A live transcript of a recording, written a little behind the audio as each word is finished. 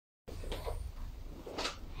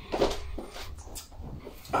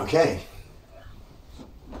Okay,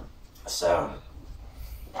 so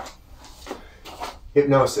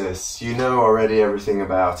hypnosis, you know already everything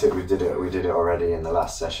about it. We did it already in the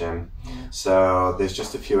last session. So there's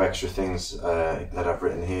just a few extra things that I've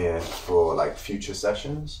written here for like future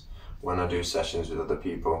sessions when I do sessions with other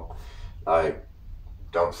people. Like,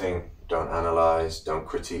 don't think, don't analyze, don't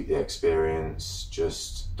critique the experience,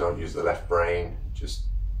 just don't use the left brain, just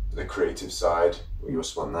the creative side. We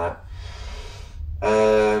just want that.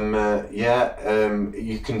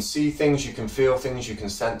 You can see things, you can feel things, you can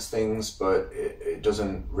sense things, but it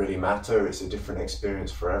doesn't really matter. It's a different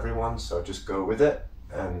experience for everyone, so just go with it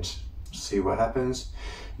and see what happens.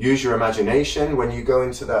 Use your imagination. When you go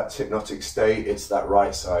into that hypnotic state, it's that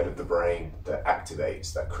right side of the brain that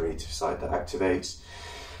activates, that creative side that activates.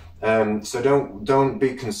 So don't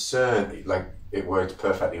be concerned, like it worked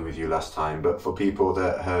perfectly with you last time, but for people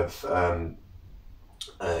that have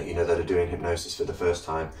that are doing hypnosis for the first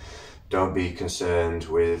time, don't be concerned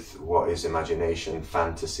with what is imagination,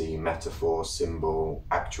 fantasy, metaphor, symbol,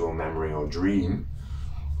 actual memory or dream.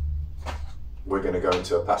 We're going to go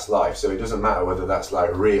into a past life, so it doesn't matter whether that's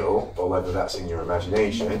like real or whether that's in your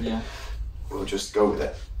imagination. Yeah. We'll just go with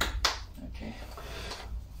it. Okay.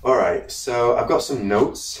 All right, so I've got some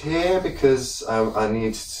notes here because I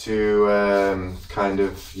need to kind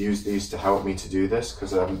of use these to help me to do this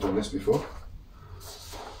because I haven't done this before.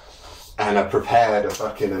 And I've prepared a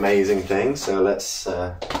fucking amazing thing, so let's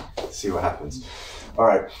see what happens. All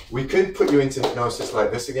right, we could put you into hypnosis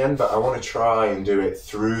like this again, but I want to try and do it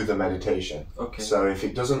through the meditation. Okay. So if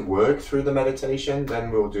it doesn't work through the meditation,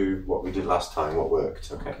 then we'll do what we did last time, what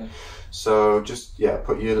worked, okay? So just,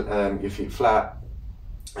 put your feet flat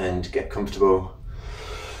and get comfortable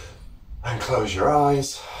and close your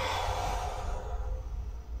eyes.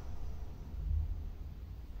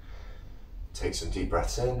 Take some deep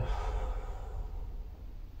breaths in.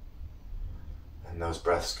 And those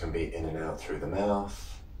breaths can be in and out through the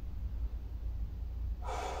mouth,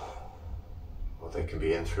 or they can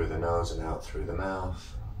be in through the nose and out through the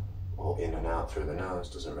mouth, or in and out through the nose,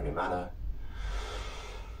 doesn't really matter.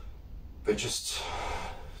 But just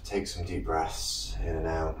take some deep breaths in and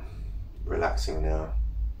out, relaxing now,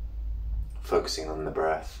 focusing on the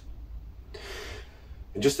breath.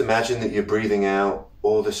 And just imagine that you're breathing out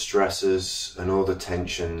all the stresses and all the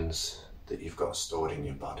tensions that you've got stored in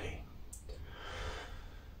your body.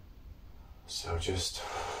 So just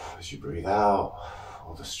as you breathe out,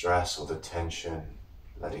 all the stress, all the tension,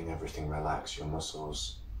 letting everything relax your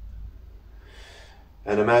muscles.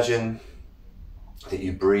 And imagine that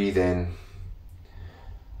you breathe in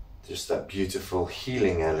just that beautiful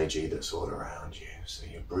healing energy that's all around you. So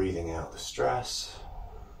you're breathing out the stress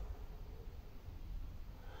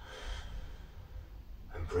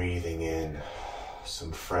and breathing in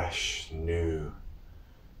some fresh, new,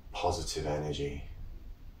 positive energy.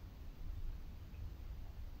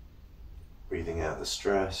 Breathing out the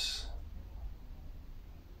stress,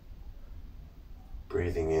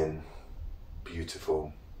 breathing in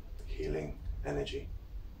beautiful, healing energy.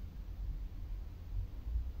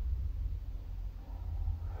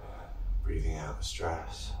 Breathing out the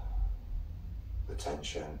stress, the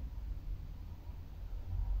tension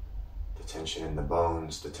in the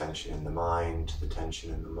bones, the tension in the mind, the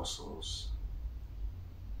tension in the muscles,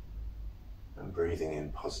 and breathing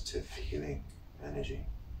in positive, healing energy.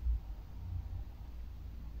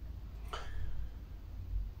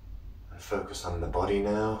 Focus on the body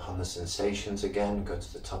now, on the sensations again. Go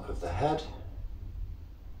to the top of the head.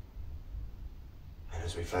 And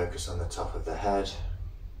as we focus on the top of the head,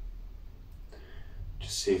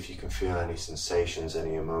 just see if you can feel any sensations,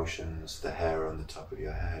 any emotions, the hair on the top of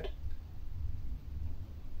your head.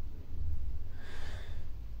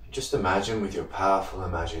 Just imagine with your powerful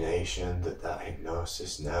imagination that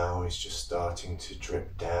hypnosis now is just starting to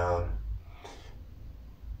drip down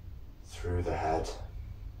through the head,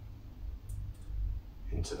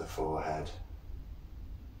 into the forehead,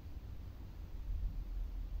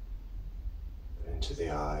 into the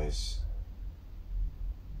eyes,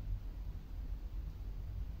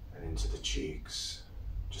 and into the cheeks.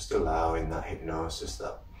 Just allowing that hypnosis,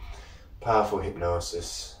 that powerful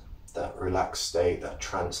hypnosis, that relaxed state, that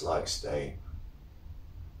trance-like state,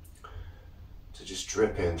 to just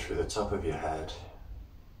drip in through the top of your head,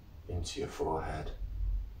 into your forehead,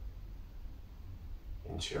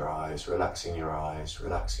 into your eyes, relaxing your eyelids,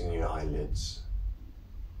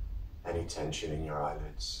 any tension in your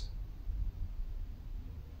eyelids,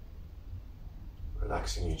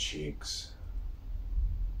 relaxing your cheeks,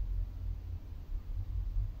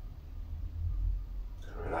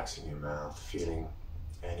 and relaxing your mouth, feeling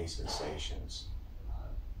any sensations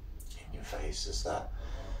in your face as that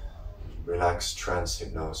Relaxed trance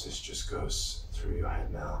hypnosis just goes through your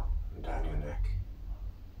head now and down your neck.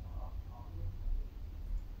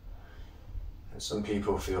 And some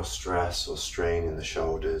people feel stress or strain in the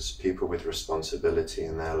shoulders. People with responsibility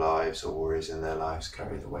in their lives or worries in their lives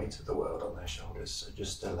carry the weight of the world on their shoulders. So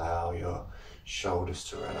just allow your shoulders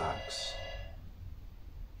to relax.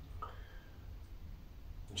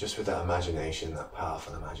 Just with that imagination, that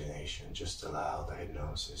powerful imagination, just allow the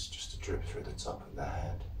hypnosis just to drip through the top of the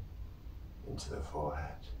head, into the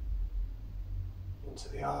forehead, into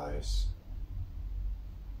the eyes,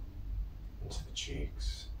 into the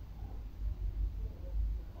cheeks,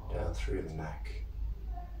 down through the neck,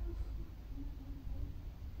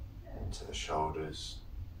 into the shoulders.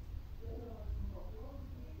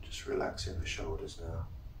 Just relaxing the shoulders now.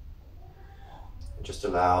 And just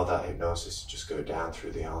allow that hypnosis to just go down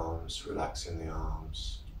through the arms, relaxing the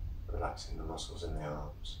muscles in the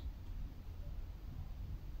arms.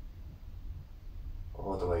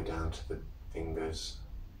 All the way down to the fingers.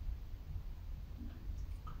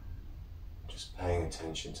 Just paying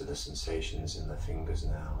attention to the sensations in the fingers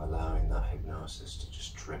now, allowing that hypnosis to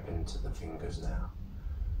just drip into the fingers now.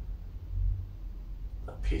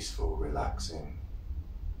 That peaceful, relaxing,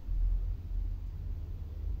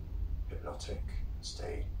 hypnotic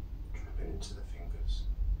state dripping into the fingers.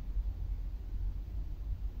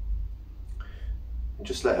 And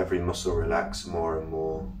just let every muscle relax more and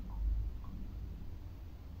more.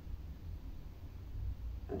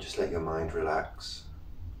 And just let your mind relax.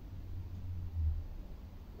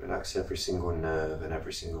 Relax every single nerve and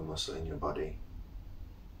every single muscle in your body.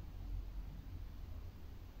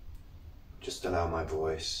 Just allow my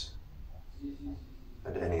voice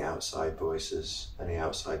and any outside voices, any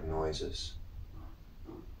outside noises,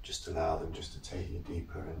 just allow them just to take you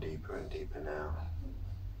deeper and deeper and deeper now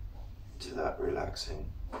into that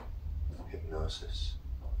relaxing hypnosis.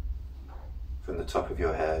 From the top of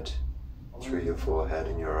your head, through your forehead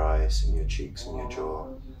and your eyes and your cheeks and your jaw.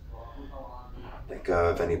 Let go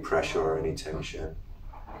of any pressure or any tension.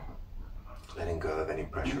 Letting go of any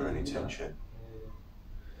pressure or any tension.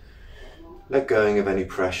 Let go of any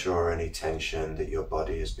pressure or any tension that your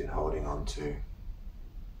body has been holding on to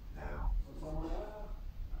now.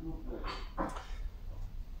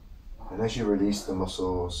 And as you release the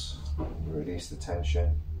muscles, you release the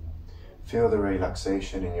tension, feel the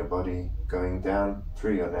relaxation in your body going down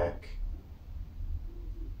through your neck,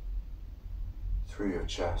 through your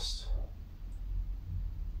chest,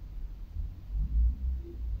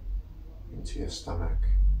 into your stomach,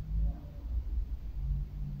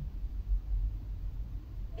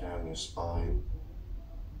 down your spine,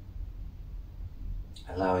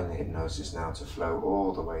 allowing the hypnosis now to flow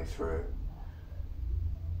all the way through,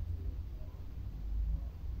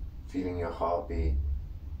 feeling your heartbeat,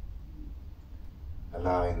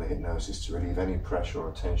 allowing the hypnosis to relieve any pressure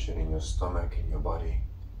or tension in your stomach, in your body,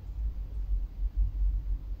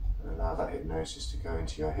 and allow that hypnosis to go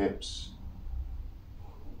into your hips,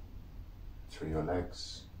 through your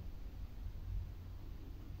legs,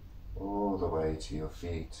 all the way to your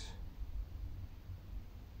feet,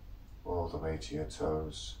 all the way to your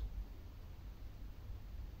toes,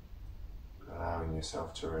 allowing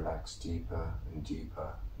yourself to relax deeper and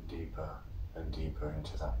deeper and deeper and deeper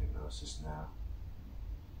into that hypnosis now.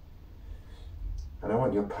 And I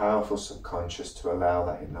want your powerful subconscious to allow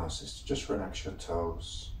that hypnosis to just relax your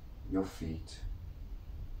toes, your feet,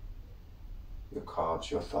 your calves,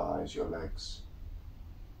 your thighs, your legs.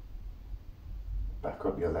 Back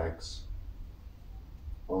up your legs,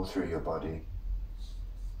 all through your body.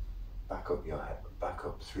 Back up your head, back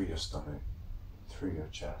up through your stomach, through your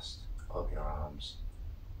chest, up your arms,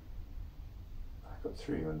 back up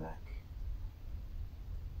through your neck.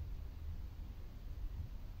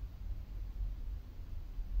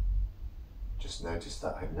 Just notice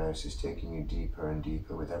that hypnosis taking you deeper and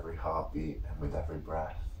deeper with every heartbeat and with every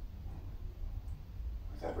breath.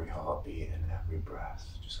 With every heartbeat and every breath,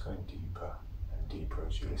 just going deeper and deeper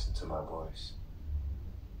as you listen to my voice,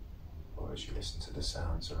 or as you listen to the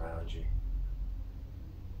sounds around you.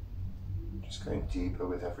 Just going deeper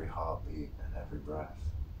with every heartbeat and every breath.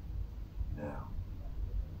 Now.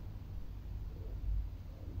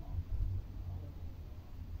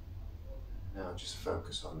 Now just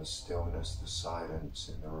focus on the stillness, the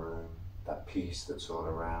silence in the room, that peace that's all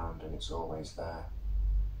around and it's always there.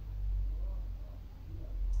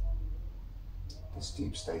 This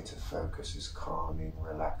deep state of focus is calming,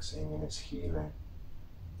 relaxing, and it's healing.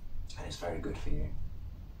 And it's very good for you.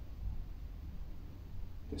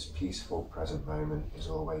 This peaceful present moment is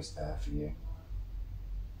always there for you.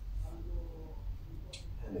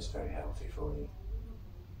 And it's very healthy for you.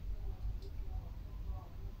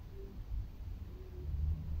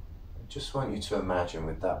 just want you to imagine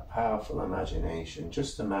with that powerful imagination,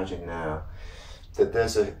 just imagine now that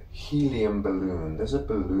there's a helium balloon. There's a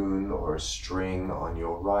balloon or a string on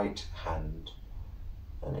your right hand,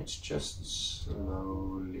 and it's just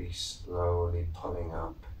slowly, slowly pulling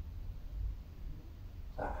up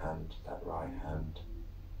that hand, that right hand,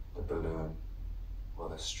 the balloon or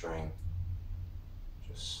the string,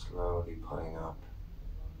 just slowly pulling up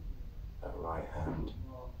that right hand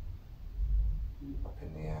up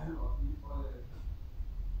in the air.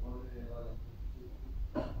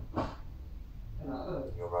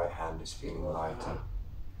 Your right hand is feeling lighter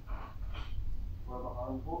and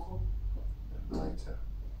lighter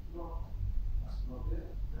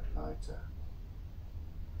and lighter.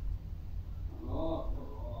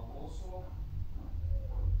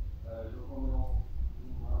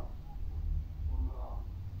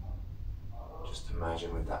 Just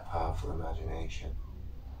imagine with that powerful imagination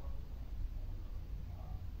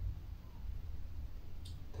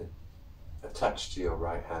that attached to your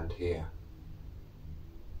right hand here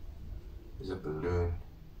is a balloon.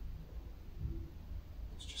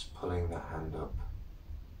 It's just pulling that hand up.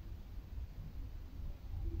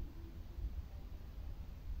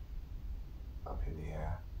 Up in the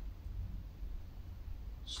air,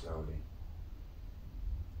 slowly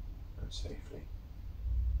and safely.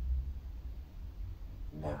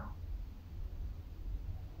 Now,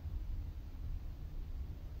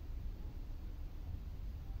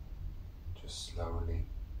 just slowly,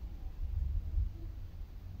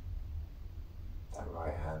 that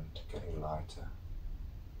right hand getting lighter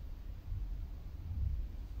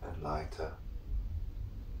and lighter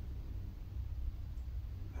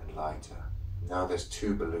and lighter. Now there's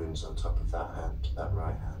 2 balloons on top of that hand, that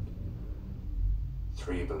right hand.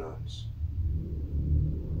 3 balloons.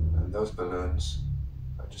 And those balloons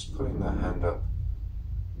are just pulling that hand up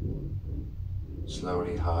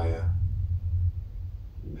slowly higher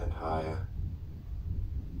and higher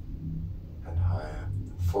and higher.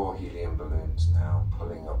 4 helium balloons now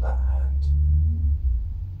pulling up that hand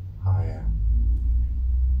higher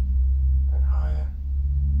and higher.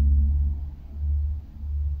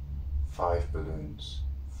 5 balloons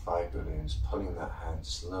pulling that hand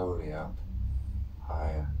slowly up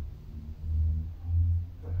higher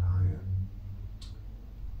and higher.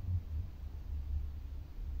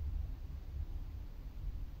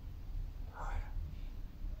 Higher.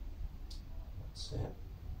 That's it.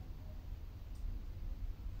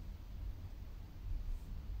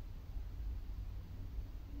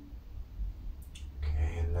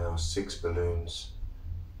 Okay, and now 6 balloons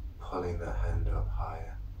pulling that hand up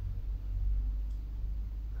higher.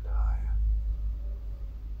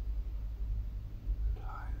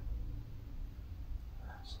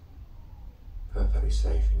 Perfectly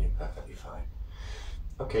safe and you're perfectly fine.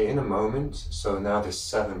 Okay, in a moment, so now there's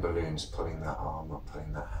 7 balloons pulling that arm up,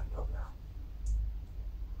 pulling that hand up now.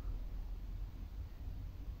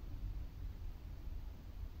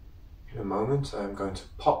 In a moment I'm going to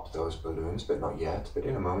pop those balloons, but not yet, but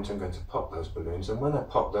in a moment I'm going to pop those balloons, and when I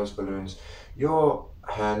pop those balloons, your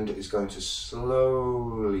hand is going to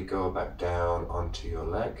slowly go back down onto your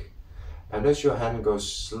leg, and as your hand goes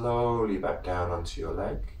slowly back down onto your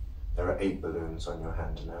leg, there are 8 balloons on your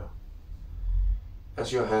hand now.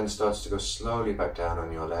 As your hand starts to go slowly back down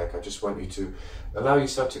on your leg, I just want you to allow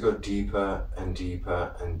yourself to go deeper and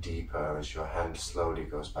deeper and deeper as your hand slowly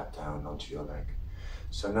goes back down onto your leg.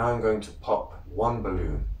 So now I'm going to pop 1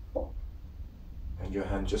 balloon, and your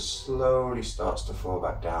hand just slowly starts to fall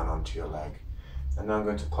back down onto your leg. And now I'm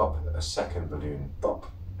going to pop a 2nd balloon, pop,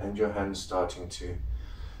 and your hand starting to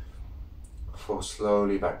fall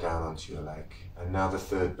slowly back down onto your leg. And now the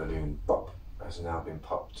 3rd balloon, pop, has now been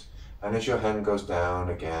popped. And as your hand goes down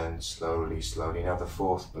again, slowly, slowly, now the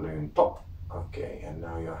 4th balloon, pop. Okay, and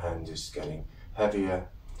now your hand is getting heavier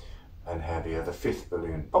and heavier. The 5th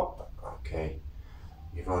balloon, pop. Okay,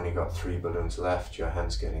 you've only got 3 balloons left. Your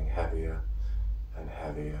hand's getting heavier and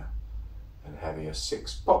heavier and heavier.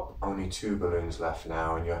 6, pop. Only 2 balloons left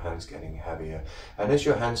now, and your hand's getting heavier. And as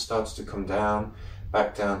your hand starts to come down,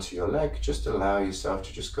 back down to your leg, just allow yourself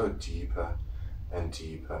to just go deeper and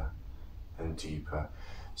deeper and deeper.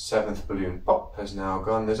 7th balloon, pop, has now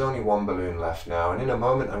gone. There's only 1 balloon left now, and in a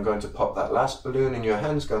moment I'm going to pop that last balloon, and your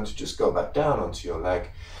hand's going to just go back down onto your leg.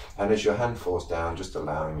 And as your hand falls down, just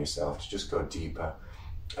allowing yourself to just go deeper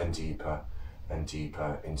and deeper and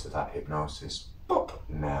deeper into that hypnosis. Pop,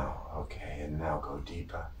 now. Okay, and now go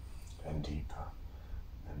deeper and deeper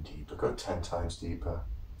and deeper. Go 10 times deeper,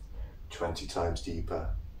 20 times deeper,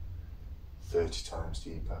 30 times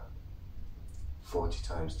deeper, 40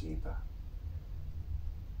 times deeper,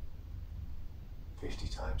 50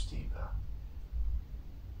 times deeper,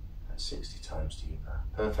 and 60 times deeper.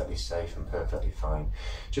 Perfectly safe and perfectly fine.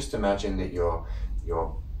 Just imagine that your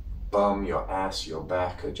bum, your ass, your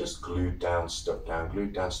back are just glued down, stuck down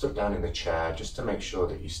in the chair, just to make sure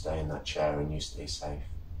that you stay in that chair and you stay safe.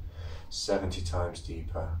 70 times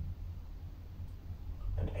deeper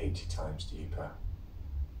and 80 times deeper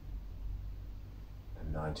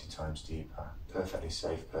and 90 times deeper. Perfectly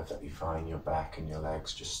safe, perfectly fine. Your back and your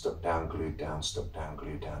legs just stuck down, glued down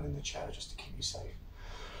in the chair just to keep you safe.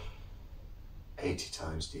 80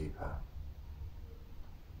 times deeper.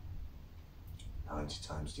 90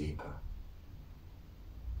 times deeper.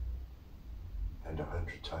 And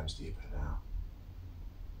 100 times deeper now.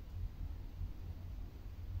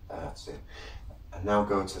 That's it. And now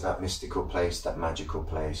go to that mystical place, that magical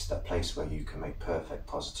place, that place where you can make perfect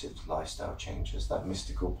positive lifestyle changes. That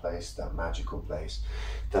mystical place, that magical place,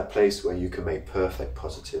 that place where you can make perfect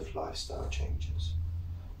positive lifestyle changes.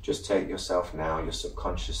 Just take yourself now, your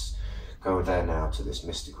subconscious, go there now to this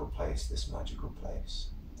mystical place, this magical place,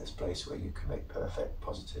 this place where you can make perfect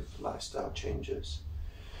positive lifestyle changes.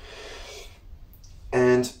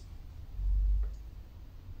 And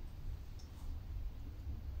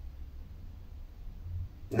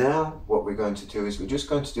now what we're going to do is we're just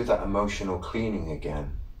going to do that emotional cleaning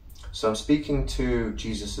again. So I'm speaking to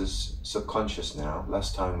Jesus's subconscious now.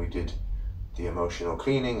 Last time we did the emotional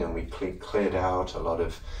cleaning and we cleared out a lot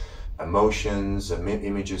of emotions,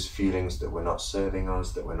 images, feelings that were not serving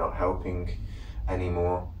us, that were not helping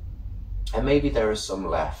anymore. And maybe there are some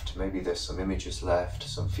left. Maybe there's some images left,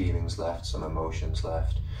 some feelings left, some emotions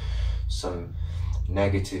left, some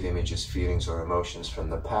negative images, feelings or emotions from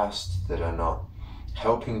the past that are not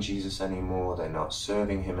helping Jesus anymore, they're not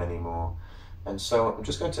serving him anymore. And so I'm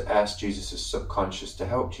just going to ask Jesus' subconscious to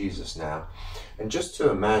help Jesus now, and just to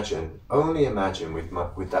imagine, only imagine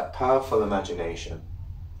with that powerful imagination,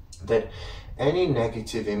 that any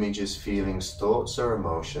negative images, feelings, thoughts or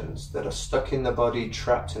emotions that are stuck in the body,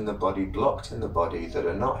 trapped in the body, blocked in the body, that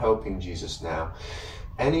are not helping Jesus now,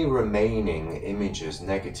 any remaining images,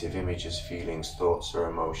 negative images, feelings, thoughts or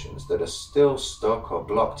emotions that are still stuck or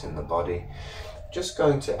blocked in the body, just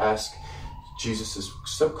going to ask Jesus'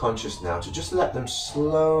 subconscious now to just let them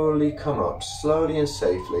slowly come up, slowly and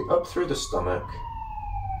safely, up through the stomach.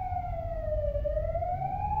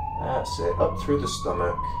 That's it, up through the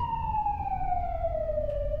stomach.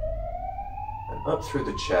 And up through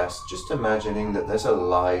the chest, just imagining that there's a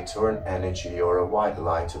light or an energy or a white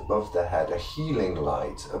light above the head, a healing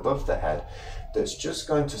light above the head, that's just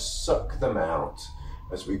going to suck them out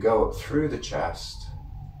as we go up through the chest,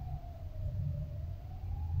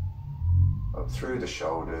 up through the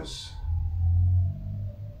shoulders,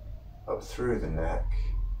 up through the neck,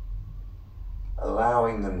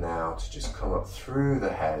 allowing them now to just come up through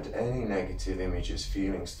the head, any negative images,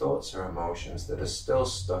 feelings, thoughts or emotions that are still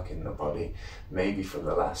stuck in the body, maybe from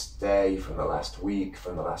the last day, from the last week,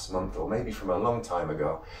 from the last month, or maybe from a long time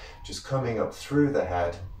ago, just coming up through the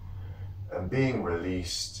head and being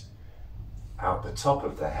released out the top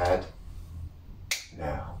of the head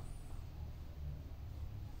now.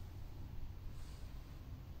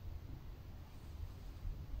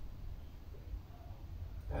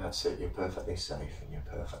 That's it, you're perfectly safe and you're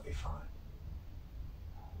perfectly fine.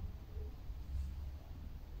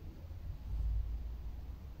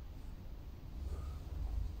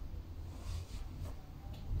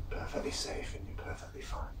 Perfectly safe and you're perfectly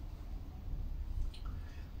fine.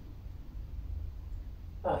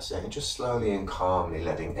 That's it, and just slowly and calmly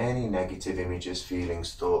letting any negative images,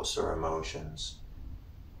 feelings, thoughts or emotions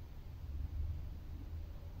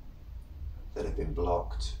that have been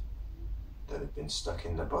blocked, that have been stuck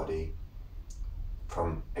in the body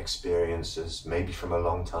from experiences, maybe from a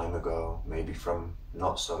long time ago, maybe from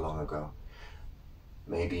not so long ago,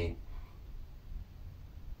 maybe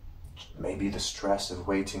the stress of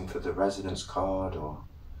waiting for the residence card or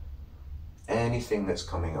anything that's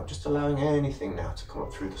coming up, just allowing anything now to come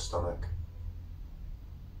up through the stomach,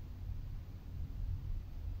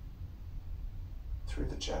 through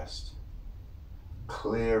the chest,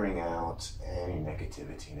 clearing out any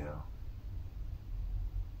negativity now.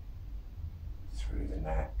 Through the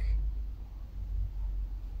neck,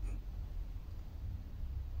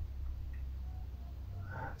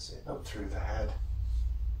 that's it, up through the head,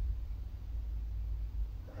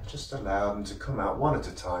 and just allow them to come out one at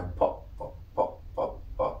a time, pop, pop, pop, pop,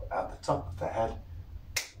 pop, at the top of the head,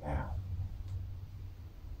 now.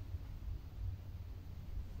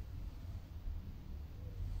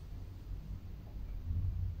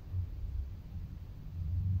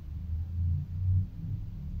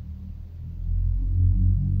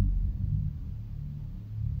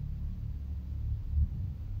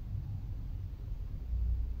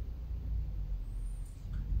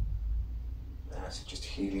 So just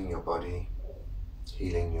healing your body,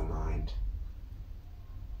 healing your mind,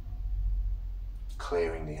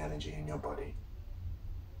 clearing the energy in your body,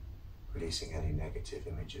 releasing any negative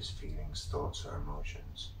images, feelings, thoughts or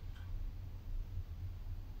emotions.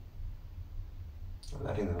 And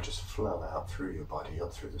letting them just flow out through your body,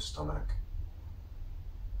 up through the stomach,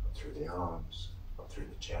 up through the arms, up through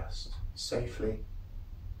the chest, safely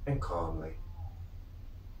and calmly,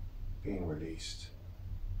 being released,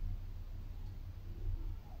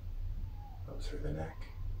 up through the neck,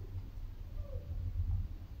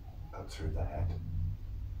 up through the head.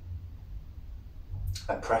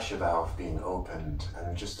 That pressure valve being opened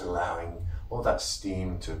and just allowing all that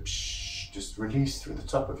steam to just release through the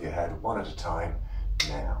top of your head one at a time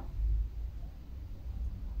now.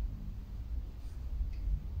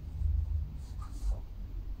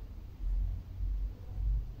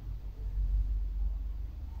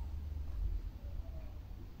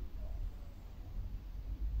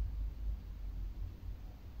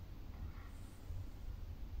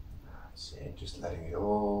 That's it, just letting it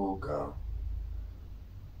all go.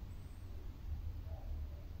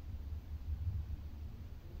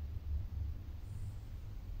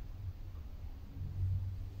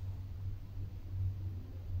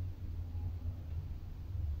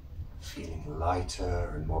 Feeling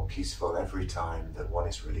lighter and more peaceful every time that one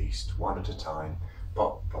is released, one at a time.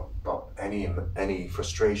 Bop, bop, bop. Any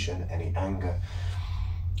frustration, any anger,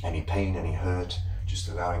 any pain, any hurt, just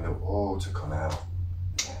allowing them all to come out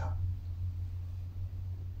now.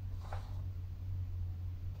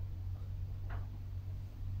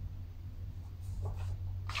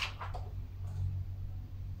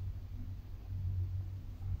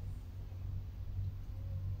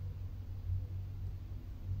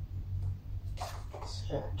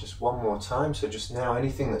 Just one more time. So just now,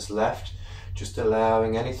 anything that's left, just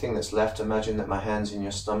allowing anything that's left. Imagine that my hand's in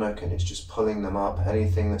your stomach and it's just pulling them up.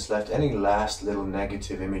 Anything that's left, any last little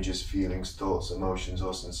negative images, feelings, thoughts, emotions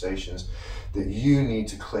or sensations that you need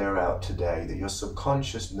to clear out today, that your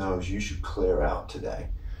subconscious knows you should clear out today.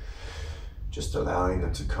 Just allowing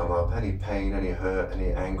them to come up. Any pain, any hurt,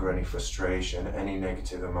 any anger, any frustration, any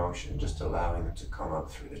negative emotion, just allowing them to come up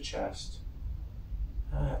through the chest.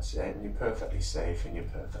 That's it, and you're perfectly safe and you're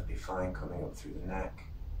perfectly fine, coming up through the neck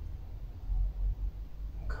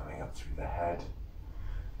and coming up through the head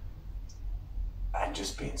and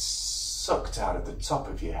just being sucked out of the top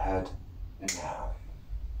of your head now.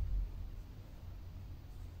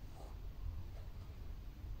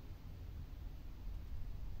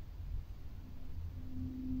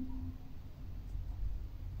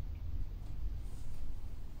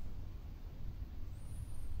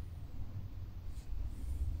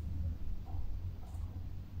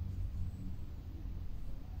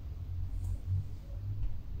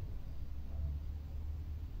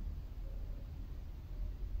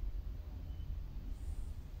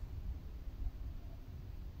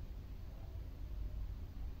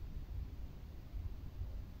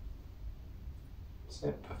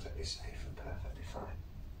 Perfectly safe and perfectly fine.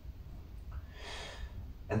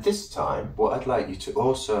 And this time, what I'd like you to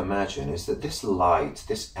also imagine is that this light,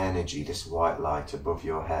 this energy, this white light above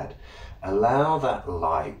your head, allow that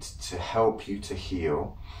light to help you to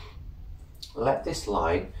heal. Let this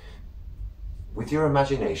light, with your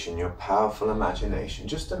imagination, your powerful imagination,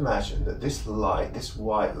 just imagine that this light, this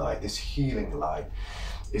white light, this healing light,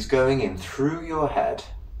 is going in through your head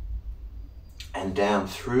and down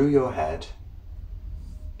through your head,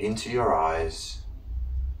 into your eyes,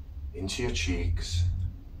 into your cheeks.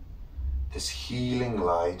 This healing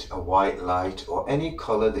light, a white light, or any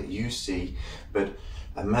color that you see, but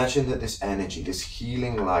imagine that this energy, this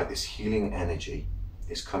healing light, this healing energy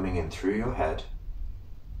is coming in through your head,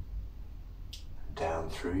 down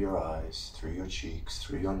through your eyes, through your cheeks,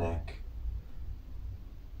 through your neck,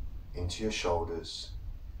 into your shoulders,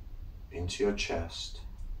 into your chest.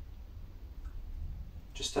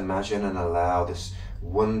 Just imagine and allow this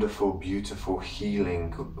wonderful, beautiful,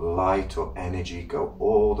 healing light or energy go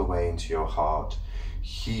all the way into your heart,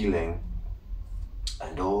 healing,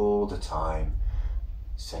 and all the time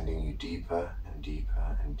sending you deeper and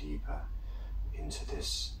deeper and deeper into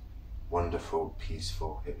this wonderful,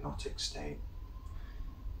 peaceful, hypnotic state.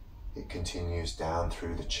 It continues down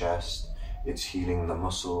through the chest. It's healing the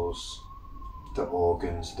muscles, the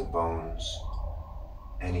organs, the bones,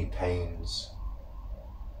 any pains,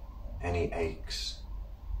 any aches.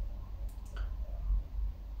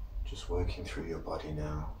 Just working through your body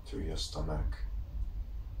now, through your stomach.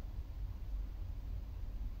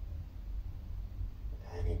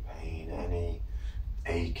 Any pain, any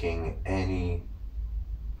aching,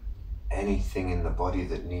 anything in the body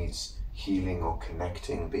that needs healing or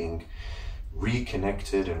connecting, being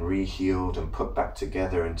reconnected and re-healed and put back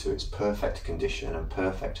together into its perfect condition and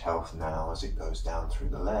perfect health now as it goes down through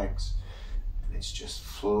the legs. And it's just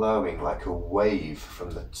flowing like a wave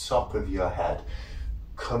from the top of your head,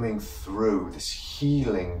 coming through this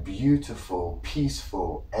healing, beautiful,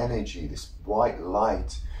 peaceful energy, this white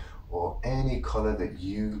light or any color that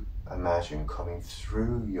you imagine coming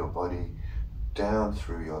through your body, down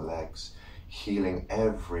through your legs, healing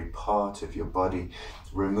every part of your body,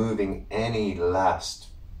 removing any last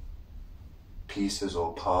pieces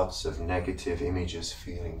or parts of negative images,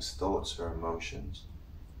 feelings, thoughts, or emotions.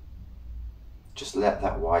 Just let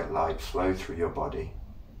that white light flow through your body.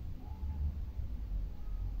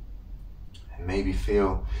 And maybe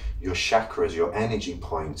feel your chakras, your energy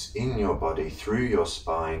points in your body, through your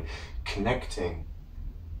spine, connecting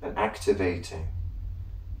and activating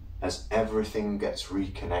as everything gets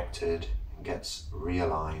reconnected, gets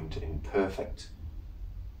realigned in perfect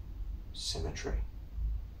symmetry.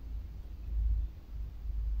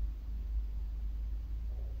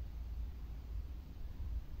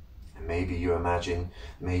 And maybe you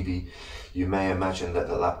may imagine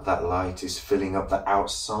that that light is filling up the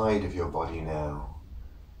outside of your body now,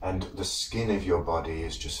 and the skin of your body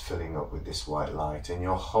is just filling up with this white light, and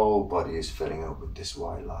your whole body is filling up with this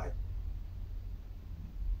white light.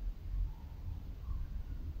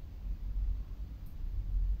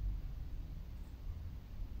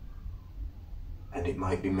 And it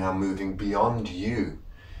might be now moving beyond you,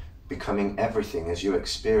 becoming everything as you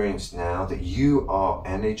experience now that you are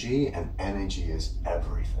energy and energy is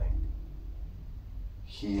everything.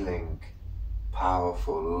 Healing,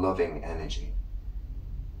 powerful, loving energy.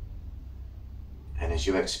 And as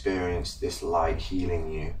you experience this light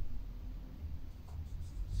healing you,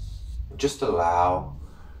 just allow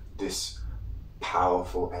this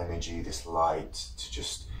powerful energy, this light, to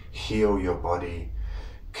just heal your body.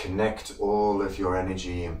 Connect all of your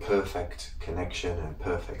energy in perfect connection and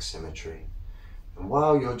perfect symmetry. And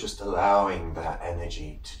while you're just allowing that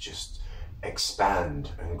energy to just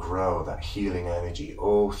expand and grow, that healing energy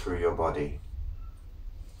all through your body,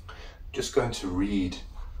 I'm just going to read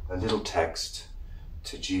a little text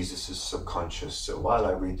to Jesus' subconscious. So while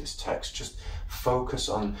I read this text, just focus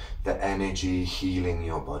on the energy healing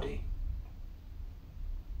your body.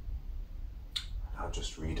 I'll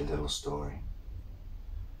just read a little story.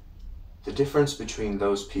 The difference between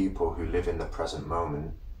those people who live in the present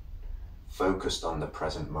moment, focused on the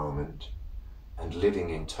present moment, and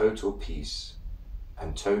living in total peace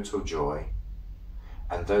and total joy,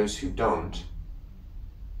 and those who don't,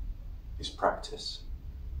 is practice.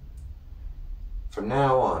 From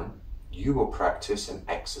now on, you will practice and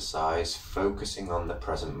exercise focusing on the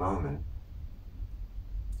present moment.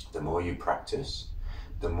 The more you practice,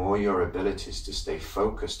 the more your abilities to stay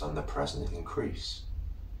focused on the present increase.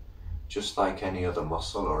 Just like any other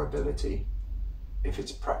muscle or ability, if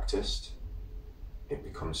it's practiced, it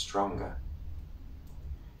becomes stronger.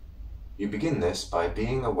 You begin this by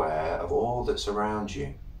being aware of all that's around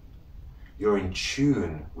you. You're in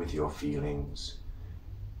tune with your feelings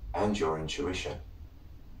and your intuition.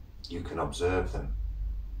 You can observe them.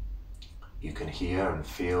 You can hear and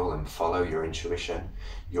feel and follow your intuition,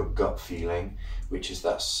 your gut feeling, which is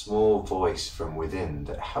that small voice from within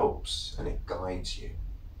that helps and it guides you.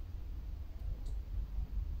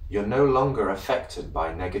 You're no longer affected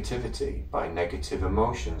by negativity, by negative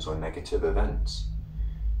emotions or negative events.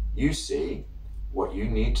 You see what you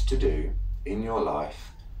need to do in your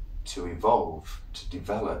life to evolve, to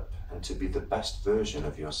develop, and to be the best version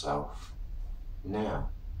of yourself now.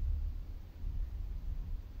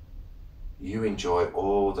 You enjoy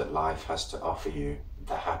all that life has to offer you,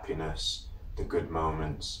 the happiness, the good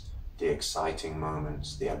moments, the exciting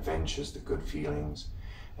moments, the adventures, the good feelings.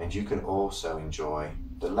 And you can also enjoy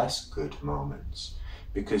the less good moments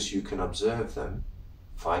because you can observe them,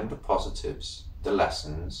 find the positives, the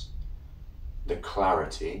lessons, the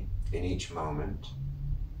clarity in each moment,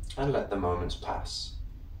 and let the moments pass,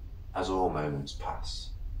 as all moments pass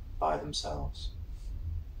by themselves.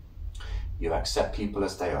 You accept people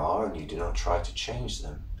as they are and you do not try to change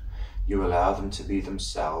them. You allow them to be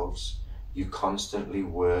themselves. You constantly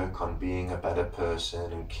work on being a better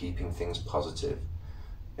person and keeping things positive.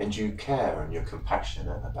 And you care and you're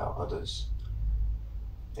compassionate about others.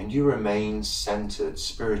 And you remain centered,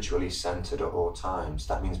 spiritually centered at all times.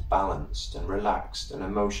 That means balanced and relaxed and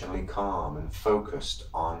emotionally calm and focused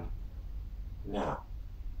on now.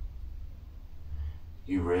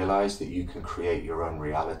 You realize that you can create your own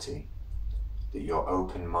reality, that you're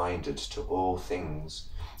open-minded to all things,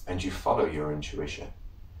 and you follow your intuition.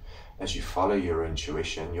 As you follow your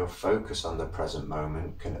intuition, your focus on the present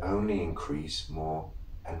moment can only increase more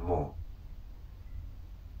and more.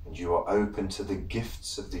 and you are open to the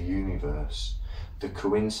gifts of the universe, the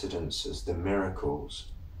coincidences, the miracles,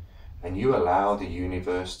 and you allow the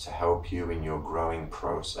universe to help you in your growing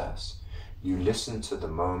process. You listen to the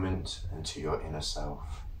moment and to your inner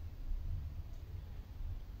self.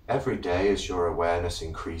 Every day as your awareness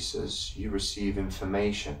increases, you receive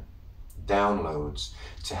information, downloads,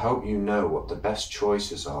 to help you know what the best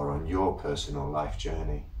choices are on your personal life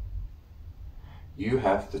journey. You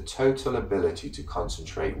have the total ability to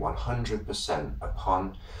concentrate 100%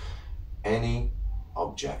 upon any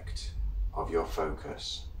object of your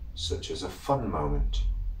focus, such as a fun moment,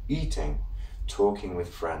 eating, talking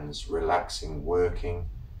with friends, relaxing, working,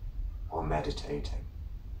 or meditating.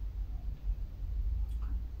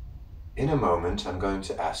 In a moment, I'm going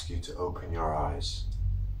to ask you to open your eyes.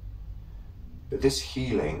 But this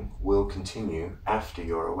healing will continue after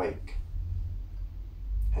you're awake,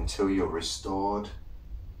 until you're restored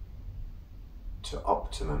to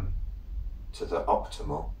optimum, to the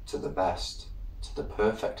optimal, to the best, to the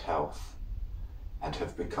perfect health, and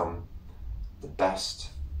have become the best,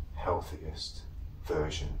 healthiest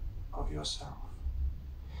version of yourself.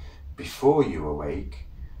 Before you awake,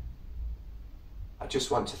 I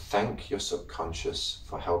just want to thank your subconscious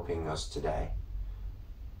for helping us today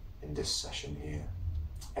in this session here,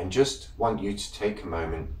 and just want you to take a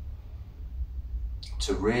moment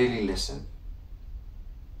to really listen.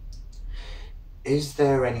 Is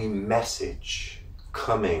there any message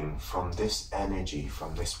coming from this energy,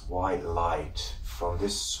 from this white light, from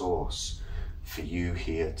this source for you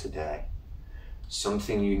here today?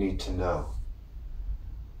 Something you need to know,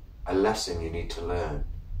 a lesson you need to learn,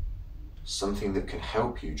 something that can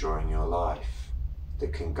help you during your life,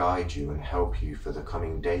 that can guide you and help you for the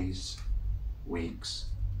coming days, weeks,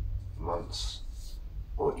 months,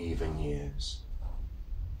 or even years.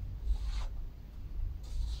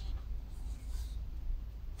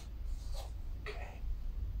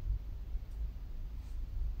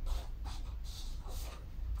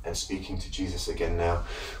 And speaking to Jesus again now,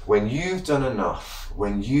 when you've done enough,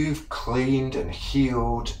 when you've cleaned and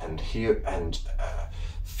healed and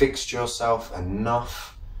fixed yourself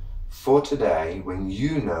enough for today, when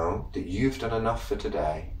you know that you've done enough for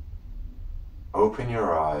today, open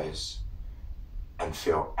your eyes and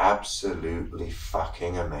feel absolutely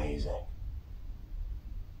fucking amazing.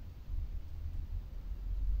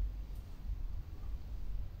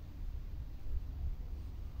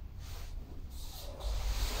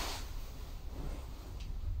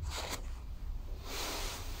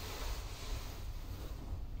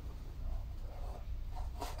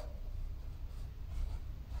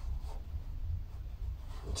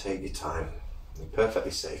 Take your time. You're perfectly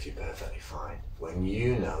safe, you're perfectly fine. When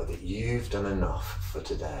you know that you've done enough for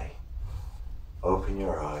today, open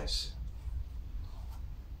your eyes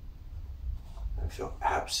and feel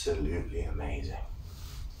absolutely amazing.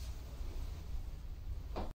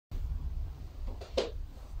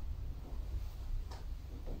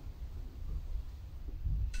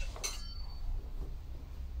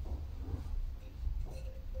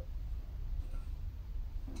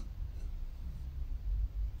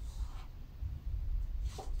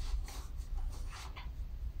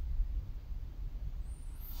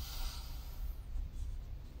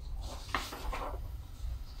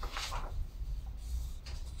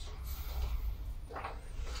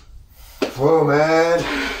 Whoa, man.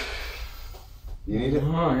 You need it?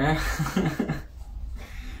 Oh, yeah.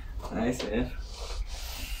 Nice, man.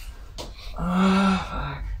 Oh,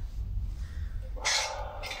 fuck.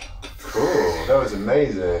 Cool, that was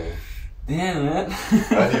amazing. Damn, man.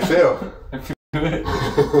 How do you feel? I feel good.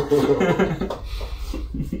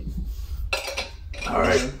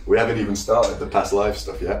 Alright, we haven't even started the past life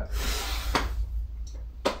stuff yet.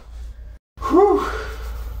 Whew.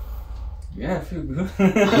 Yeah, I feel good.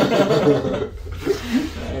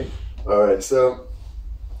 Right. Alright, so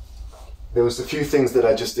there was a few things that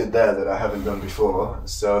I just did there that I haven't done before.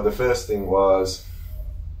 So the first thing was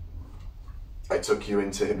I took you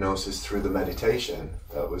into hypnosis through the meditation.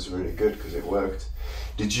 That was really good because it worked.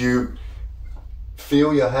 Did you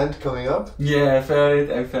feel your hand coming up? Yeah, I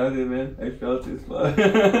felt it, man. I felt it.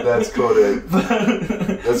 That's cool, dude.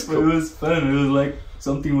 That's cool. But it was fun. It was like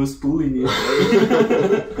something was pulling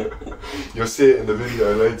it. You'll see it in the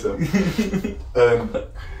video later.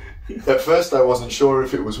 At first I wasn't sure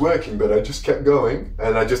if it was working, but I just kept going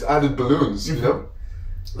and I just added balloons, you know?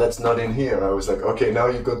 That's not in here. I was like, okay, now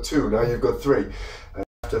you've got 2, now you've got 3. And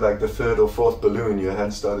after like the 3rd or 4th balloon, your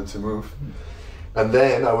hand started to move. And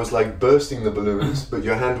then I was like bursting the balloons, but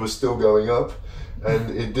your hand was still going up.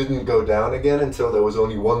 And it didn't go down again until there was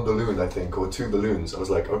only 1 balloon, I think, or 2 balloons. I was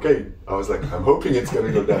like, okay. I was like, I'm hoping it's going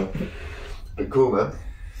to go down. But cool, man.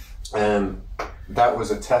 That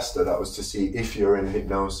was a tester. That was to see if you're in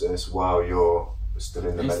hypnosis while you're still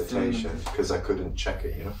in the meditation, because I couldn't check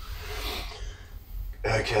it, you know.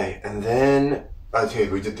 Okay, and then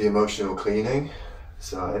we did the emotional cleaning.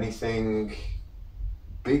 So anything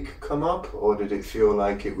big come up, or did it feel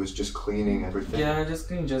like it was just cleaning everything? Yeah, just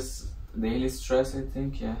clean, just daily stress, I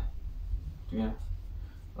think. Yeah,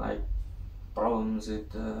 like problems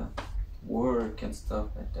with work and stuff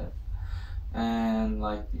like that, and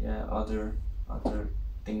like other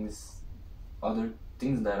things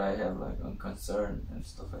that I have like on concern and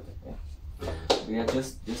stuff like that. Yeah,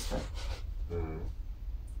 just that.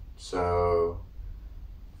 So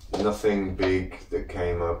nothing big that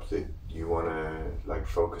came up that you want to like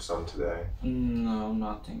focus on today? No,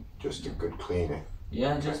 nothing. Just a good cleaning.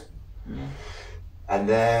 Yeah, okay. Yeah. And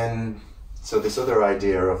then, so this other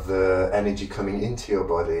idea of the energy coming into your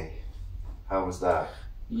body, how was that?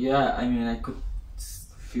 Yeah, I mean, I could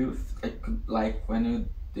feel, like when you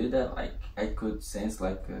did that, like I could sense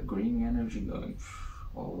like a green energy going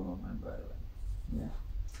all over my body. Yeah.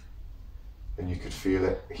 And you could feel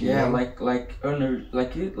it healing? Yeah, like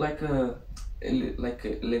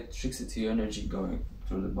electricity energy going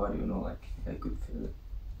through the body, you know, like I could feel it.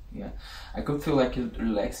 Yeah, I could feel like it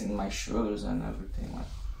relaxing my shoulders and everything, like,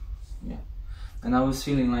 yeah. And I was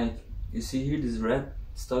feeling like, you see here, this red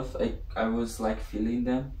stuff, I was like feeling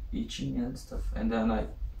them itching and stuff, and then I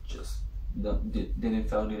just didn't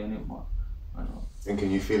feel it anymore. I don't know. And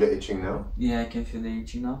can you feel it itching now? Yeah, I can feel the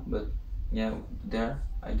itching now, but yeah, there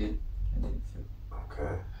I didn't feel.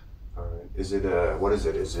 Okay, alright. Is it what is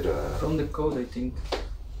it? Is it from the cold, I think.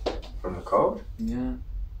 From the cold? Yeah.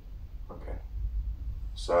 Okay.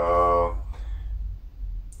 So,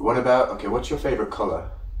 what about, okay, what's your favorite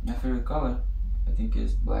color? My favorite color, I think,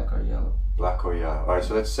 is black or yellow. Black or yellow. Alright,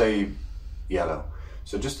 so let's say yellow.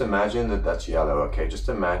 So just imagine that that's yellow, okay? Just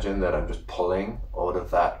imagine that I'm just pulling all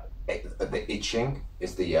of that, the itching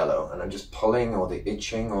is the yellow, and I'm just pulling all the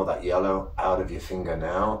itching, all that yellow out of your finger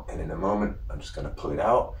now, and in a moment, I'm just gonna pull it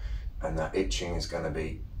out, and that itching is gonna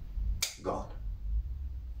be gone.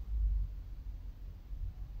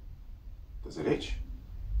 Does it itch?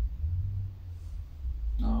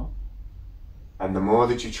 No. And the more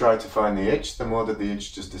that you try to find the itch, the more that the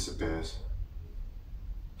itch just disappears.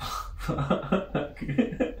 What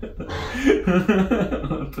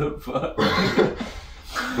the fuck?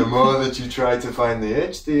 The more that you try to find the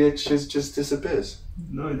itch just disappears.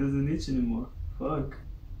 No, it doesn't itch anymore. Fuck.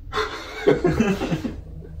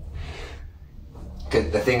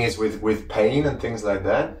 The thing is, with pain and things like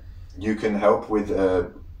that, you can help with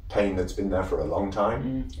pain that's been there for a long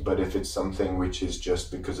time, but if it's something which is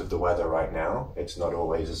just because of the weather right now, it's not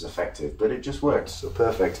always as effective, but it just works. So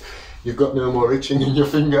perfect. You've got no more itching in your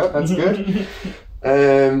finger. That's good.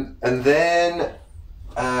 And then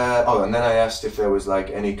and then I asked if there was like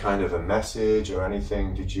any kind of a message or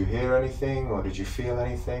anything. Did you hear anything, or did you feel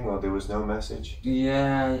anything, or there was no message?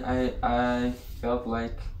 Yeah, I felt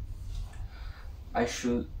like I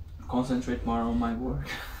should concentrate more on my work.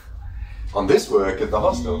 On this work at the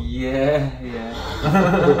hostel? Yeah.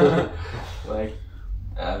 Like,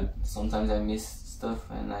 sometimes I miss stuff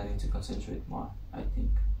and I need to concentrate more. I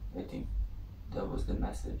think that was the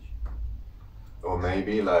message. Or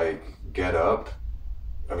maybe like get up.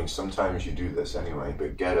 I mean, sometimes you do this anyway,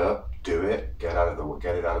 but get up, do it, get it out of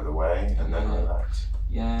the way, and then relax.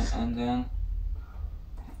 Yeah, and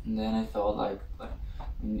then I felt like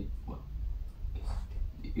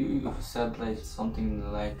you said like something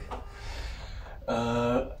like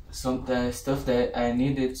some stuff that I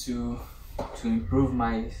needed to improve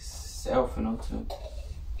myself, you know,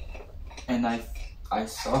 and I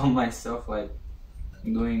saw myself like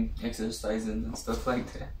doing exercise and stuff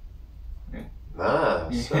like that. Yeah. Ah,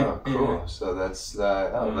 so cool. Yeah. So that's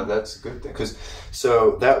that's a good thing.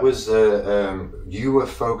 So that was you were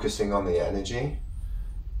focusing on the energy.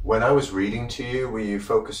 When I was reading to you, were you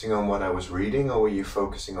focusing on what I was reading, or were you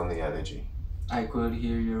focusing on the energy? I could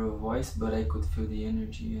hear your voice, but I could feel the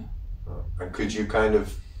energy. Yeah. Oh. And could you kind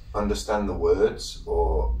of understand the words,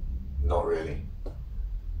 or not really?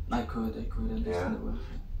 I could understand the words.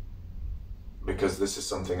 Because this is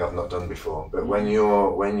something I've not done before. But when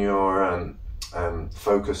you're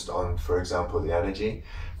focused on, for example, the energy,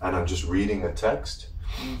 and I'm just reading a text,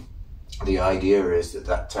 the idea is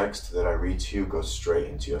that text that I read to you goes straight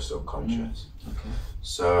into your subconscious. Okay.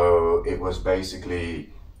 So it was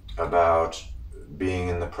basically about being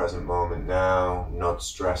in the present moment now, not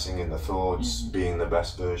stressing in the thoughts, being the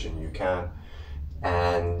best version you can.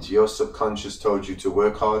 And your subconscious told you to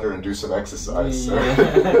work harder and do some exercise.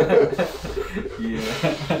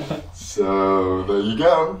 Yeah. So there you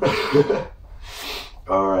go.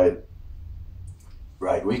 All right.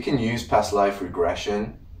 Right, we can use past life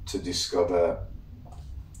regression to discover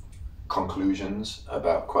conclusions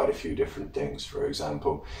about quite a few different things. For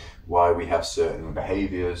example, why we have certain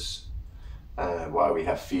behaviors, why we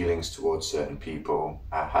have feelings towards certain people,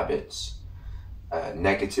 our habits,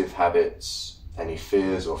 negative habits, any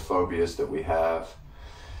fears or phobias that we have.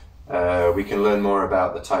 We can learn more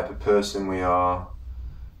about the type of person we are.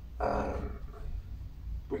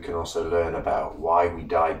 We can also learn about why we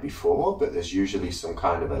died before, but there's usually some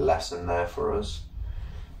kind of a lesson there for us.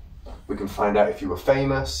 We can find out if you were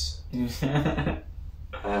famous. Let's see.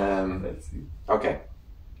 Okay,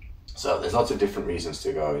 so there's lots of different reasons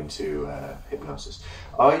to go into hypnosis.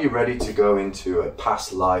 Are you ready to go into a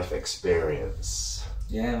past life experience?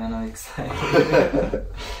 Yeah, man, I'm excited.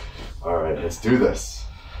 All right, let's do this.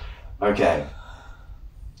 Okay.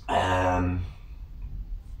 Let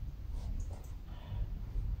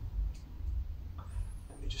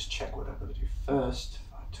me just check what I'm going to do first.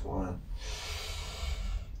 5 to 1.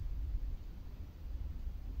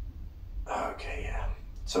 Okay, yeah.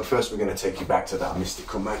 So first we're going to take you back to that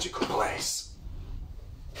mystical, magical place.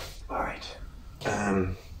 All right.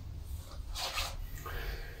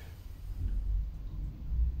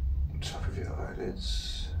 Top of your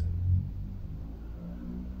eyelids.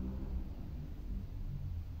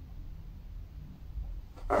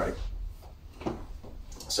 All right.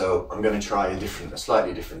 So I'm going to try a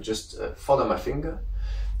slightly different. Just follow my finger.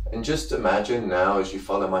 And just imagine now, as you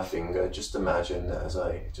follow my finger, just imagine that as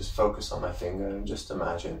I just focus on my finger, and just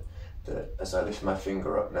imagine that as I lift my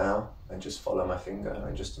finger up now, and just follow my finger,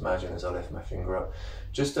 and just imagine as I lift my finger up,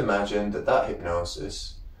 just imagine that that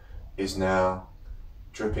hypnosis is now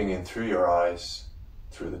dripping in through your eyes,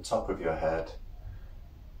 through the top of your head,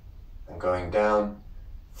 and going down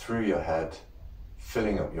through your head,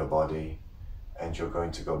 filling up your body, and you're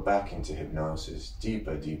going to go back into hypnosis,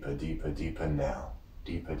 deeper, deeper, deeper, deeper now.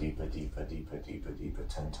 Deeper, deeper, deeper, deeper, deeper, deeper,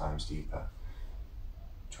 10 times deeper,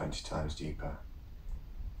 20 times deeper,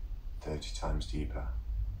 30 times deeper,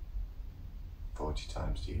 40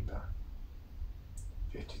 times deeper,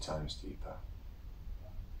 50 times deeper,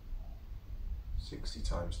 60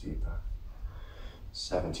 times deeper,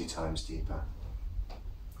 70 times deeper,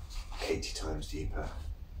 80 times deeper,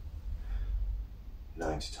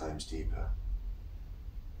 90 times deeper,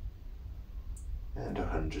 and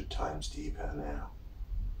 100 times deeper now.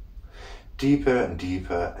 Deeper and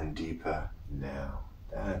deeper and deeper now.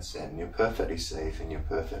 That's it. And you're perfectly safe and you're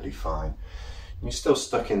perfectly fine. And you're still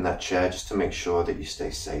stuck in that chair just to make sure that you stay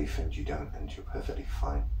safe and you're perfectly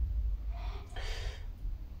fine.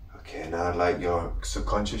 Okay, now I'd like your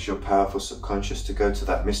subconscious, your powerful subconscious, to go to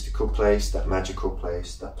that mystical place, that magical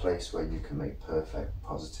place, that place where you can make perfect,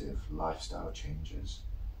 positive lifestyle changes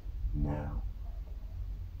now.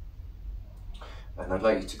 And I'd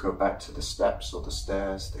like you to go back to the steps or the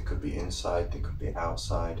stairs. They could be inside, they could be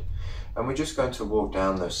outside. And we're just going to walk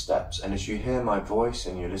down those steps. And as you hear my voice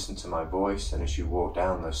and you listen to my voice, and as you walk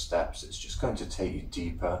down those steps, it's just going to take you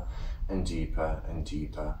deeper and deeper and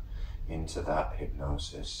deeper into that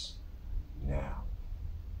hypnosis now.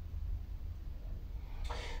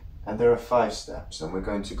 And there are 5 steps, and we're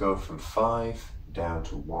going to go from 5 down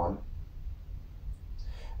to 1.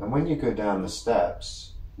 And when you go down the steps,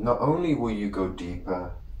 not only will you go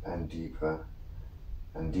deeper and deeper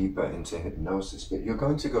and deeper into hypnosis, but you're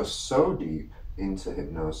going to go so deep into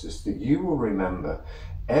hypnosis that you will remember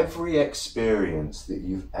every experience that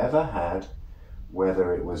you've ever had,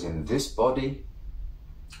 whether it was in this body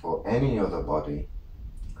or any other body,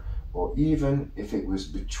 or even if it was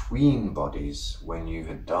between bodies when you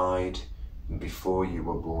had died and before you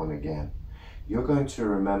were born again. You're going to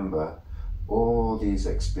remember all these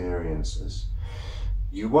experiences.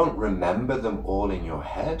 You won't remember them all in your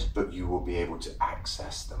head, but you will be able to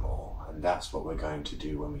access them all. And that's what we're going to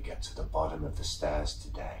do when we get to the bottom of the stairs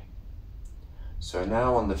today. So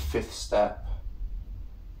now on the 5th step,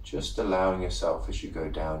 just allowing yourself as you go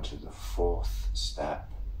down to the 4th step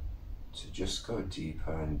to just go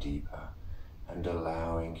deeper and deeper, and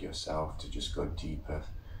allowing yourself to just go deeper.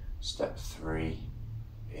 Step 3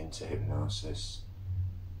 into hypnosis.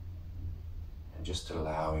 And just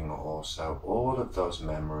allowing also all of those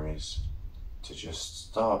memories to just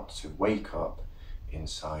start to wake up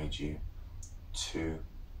inside you. 2.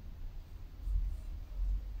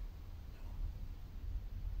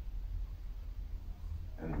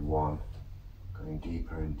 And 1. Going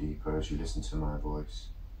deeper and deeper as you listen to my voice.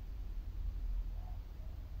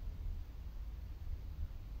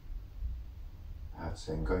 That's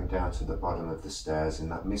it. Going down to the bottom of the stairs in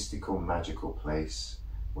that mystical, magical place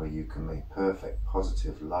where you can make perfect,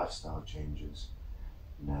 positive lifestyle changes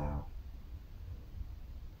now.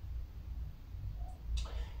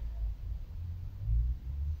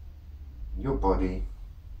 your body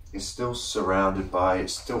is still surrounded by,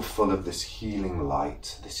 it's still full of this healing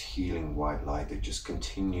light, this healing white light that just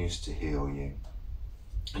continues to heal you.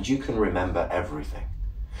 And you can remember everything.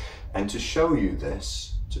 And to show you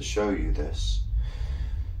this,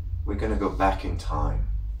 we're going to go back in time.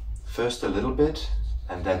 First a little bit,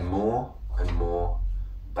 and then more and more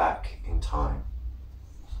back in time.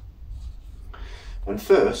 And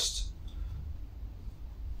first,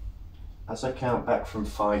 as I count back from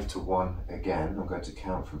 5 to 1 again, I'm going to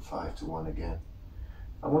count from 5 to 1 again.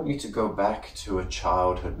 I want you to go back to a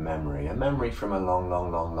childhood memory, a memory from a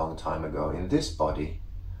long time ago. In this body,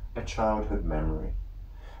 a childhood memory.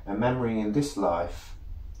 A memory in this life,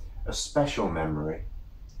 a special memory,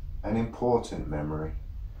 an important memory.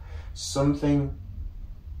 Something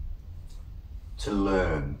to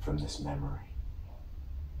learn from this memory.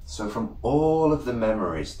 So from all of the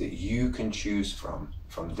memories that you can choose from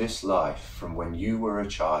this life, from when you were a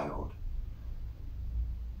child,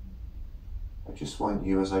 I just want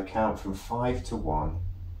you, as I count from 5 to 1,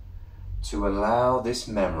 to allow this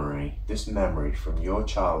memory from your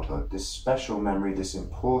childhood, this special memory, this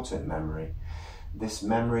important memory, this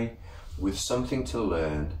memory with something to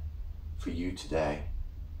learn for you today.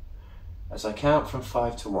 As I count from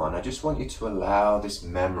 5 to 1, I just want you to allow this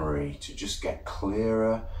memory to just get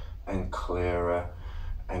clearer and clearer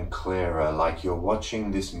and clearer, like you're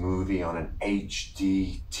watching this movie on an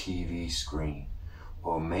HD TV screen,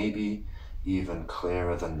 or maybe even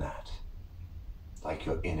clearer than that, like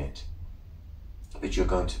you're in it. But you're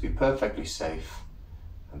going to be perfectly safe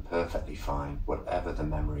and perfectly fine, whatever the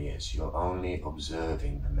memory is. You're only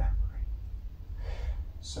observing the memory.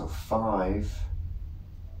 So 5,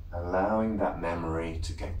 allowing that memory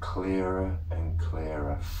to get clearer and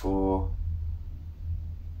clearer. 4,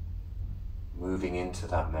 moving into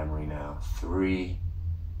that memory now. 3,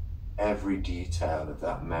 every detail of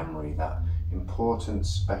that memory, that important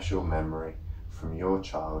special memory from your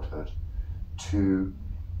childhood. 2,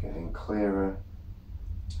 getting clearer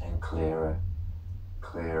and clearer,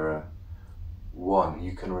 clearer. 1,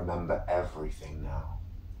 you can remember everything now.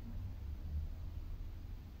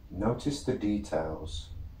 Notice the details.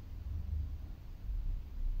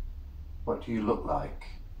 What do you look like?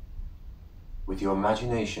 With your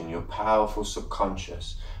imagination, your powerful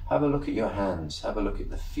subconscious, have a look at your hands, have a look at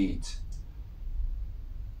the feet.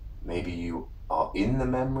 Maybe you are in the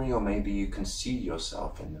memory, or maybe you can see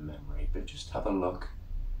yourself in the memory, but just have a look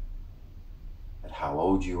at how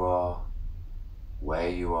old you are, where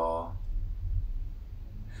you are,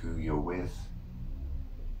 who you're with,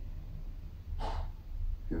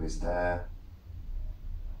 who is there.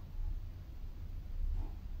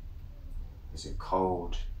 Is it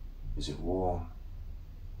cold? Is it warm?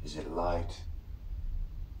 Is it light?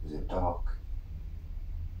 Is it dark?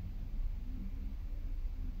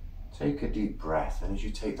 Take a deep breath, and as you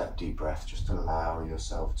take that deep breath, just allow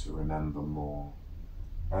yourself to remember more.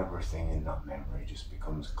 Everything in that memory just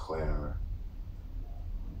becomes clearer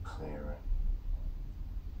and clearer.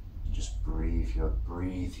 Just breathe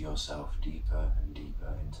yourself deeper and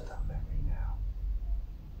deeper into that memory now.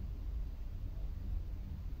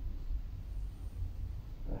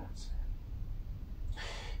 That's it.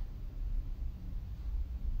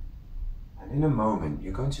 And in a moment,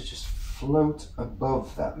 you're going to just float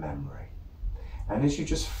above that memory. And as you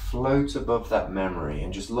just float above that memory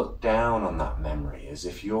and just look down on that memory as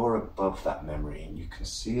if you're above that memory, and you can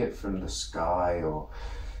see it from the sky or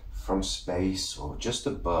from space or just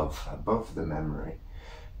above the memory,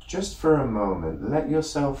 just for a moment, let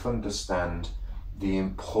yourself understand the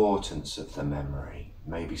importance of the memory.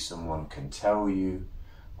 Maybe someone can tell you,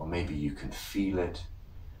 or maybe you can feel it,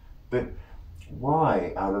 but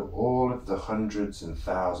why, out of all of the hundreds and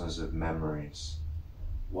thousands of memories,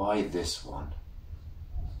 why this one?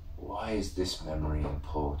 Why is this memory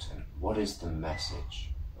important? What is the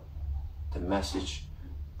message? The message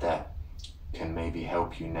that can maybe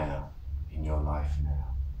help you now, in your life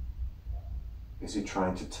now. Is it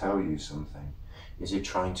trying to tell you something? Is it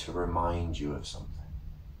trying to remind you of something?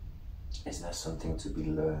 Is there something to be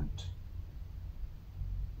learned?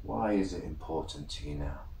 Why is it important to you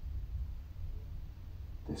now?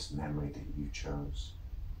 This memory that you chose.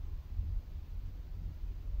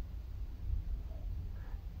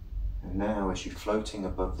 And now, as you're floating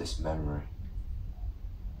above this memory,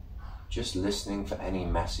 just listening for any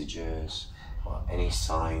messages or any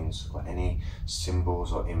signs or any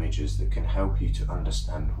symbols or images that can help you to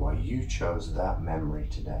understand why you chose that memory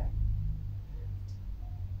today.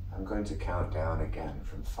 I'm going to count down again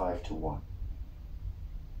from 5 to 1.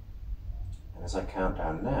 And as I count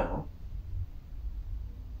down now,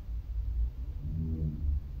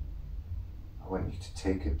 I want you to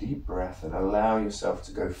take a deep breath and allow yourself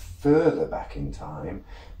to go further back in time,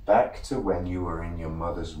 back to when you were in your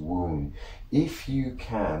mother's womb. If you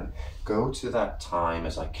can, go to that time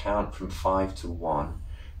as I count from 5 to 1.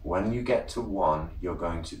 When you get to 1, you're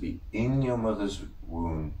going to be in your mother's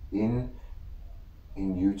womb, in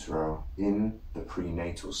utero, in the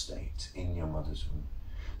prenatal state, in your mother's womb.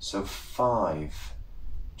 So 5,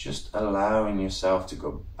 just allowing yourself to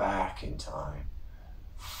go back in time.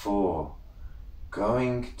 4,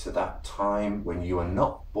 going to that time when you are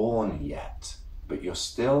not born yet, but you're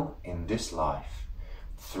still in this life.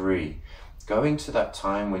 3, going to that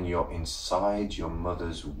time when you're inside your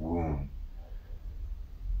mother's womb.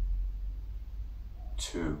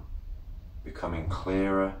 2, becoming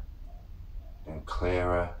clearer and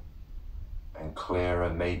clearer and clearer,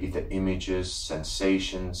 maybe the images,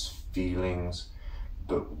 sensations, feelings,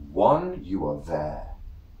 but 1, you are there.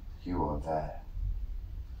 You are there.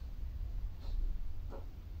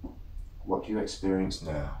 What do you experience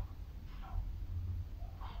now?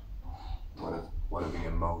 What are the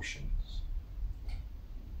emotions?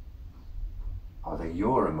 Are they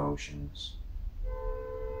your emotions?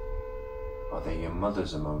 Are they your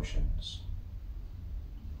mother's emotions?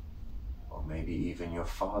 Or maybe even your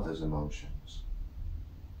father's emotions?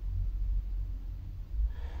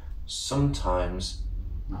 Sometimes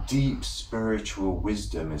deep spiritual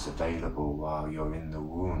wisdom is available while you're in the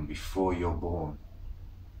womb, before you're born.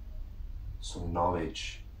 Some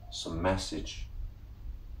knowledge, some message.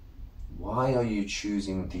 Why are you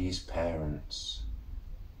choosing these parents?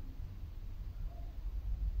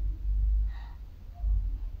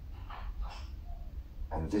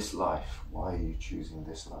 And this life, why are you choosing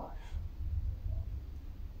this life?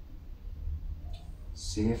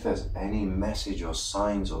 See if there's any message or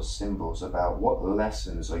signs or symbols about what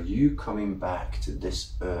lessons are you coming back to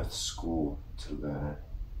this earth school to learn,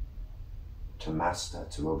 to master,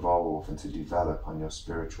 to evolve and to develop on your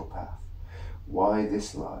spiritual path. Why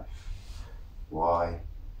this life? Why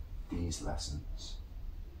these lessons?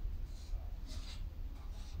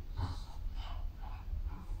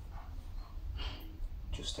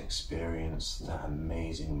 Just experience that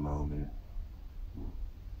amazing moment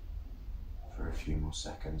for a few more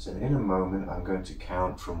seconds. And in a moment, I'm going to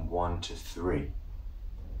count from 1 to 3.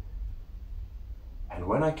 And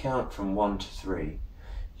when I count from 1 to 3,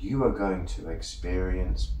 you are going to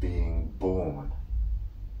experience being born.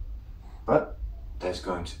 But there's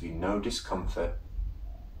going to be no discomfort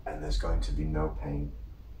and there's going to be no pain.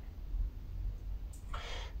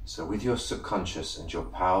 So with your subconscious and your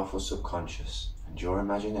powerful subconscious and your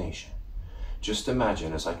imagination, just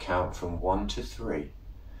imagine as I count from 1 to 3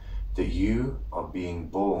 that you are being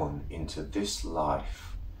born into this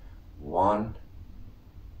life. 1,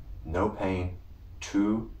 no pain.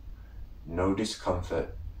 2, no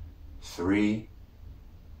discomfort. 3,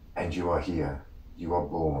 and you are here. You are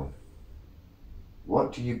born.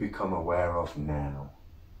 What do you become aware of now?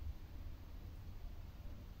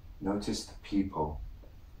 Notice the people,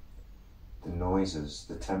 the noises,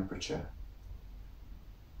 the temperature.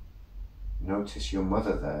 Notice your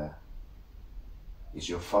mother there. Is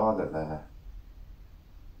your father there?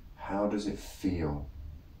 How does it feel?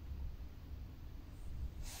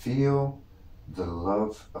 Feel the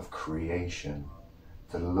love of creation,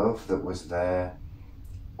 the love that was there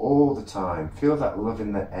all the time. Feel that love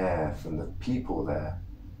in the air from the people there.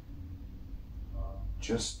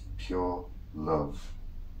 Just pure love.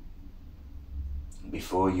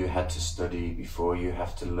 Before you had to study, before you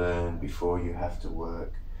have to learn, before you have to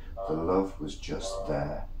work, the love was just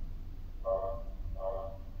there.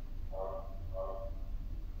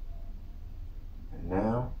 And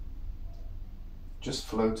now, just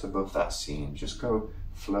float above that scene. Just go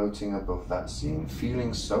floating above that scene,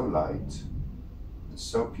 feeling so light and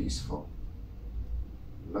so peaceful,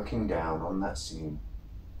 looking down on that scene,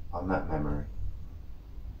 on that memory.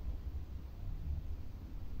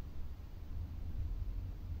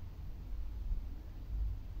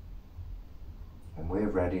 And we're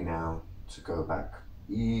ready now to go back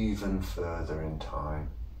even further in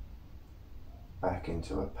time, back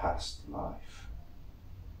into a past life.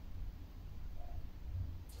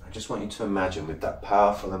 I just want you to imagine, with that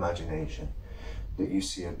powerful imagination, that you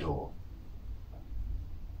see a door.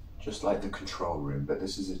 Just like the control room, but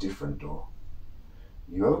this is a different door.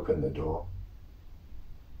 You open the door,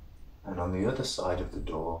 and on the other side of the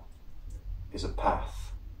door is a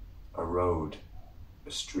path, a road,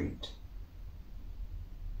 a street.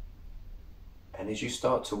 And as you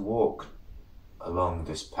start to walk along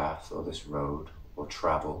this path or this road, or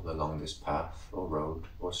travel along this path or road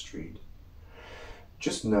or street,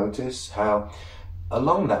 just notice how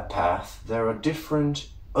along that path there are different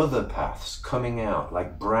other paths coming out,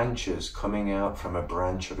 like branches coming out from a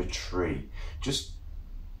branch of a tree, just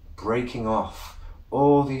breaking off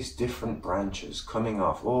all these different branches, coming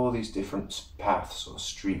off all these different paths or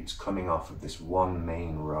streets coming off of this one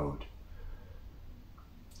main road.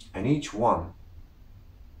 And each one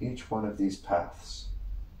of these paths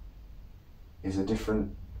is a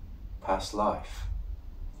different past life,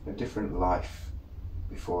 a different life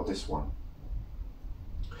before this one.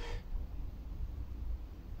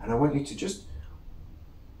 And I want you to just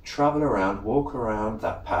travel around, walk around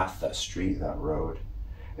that path, that street, that road,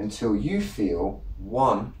 until you feel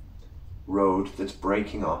one road that's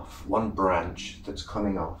breaking off, one branch that's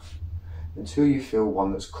coming off, until you feel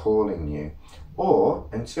one that's calling you, or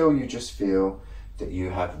until you just feel that you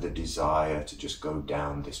have the desire to just go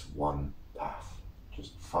down this one path.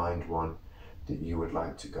 Just find one that you would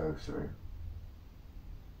like to go through.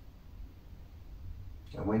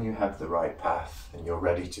 And when you have the right path and you're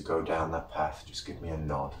ready to go down that path, just give me a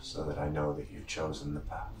nod so that I know that you've chosen the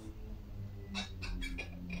path.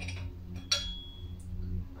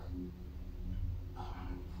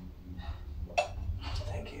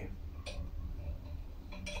 Thank you.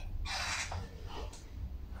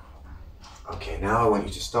 Okay, now I want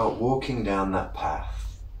you to start walking down that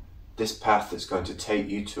path. This path that's going to take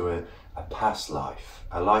you to a past life,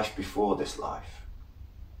 a life before this life.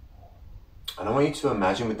 And I want you to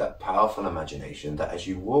imagine with that powerful imagination that as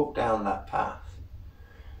you walk down that path,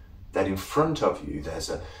 that in front of you there's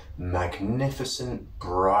a magnificent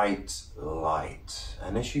bright light.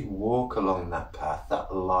 And as you walk along that path,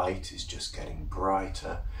 that light is just getting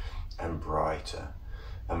brighter and brighter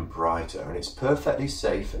and brighter. And it's perfectly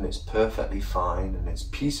safe and it's perfectly fine and it's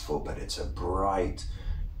peaceful, but it's a bright,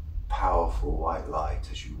 powerful white light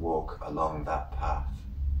as you walk along that path.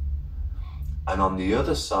 And on the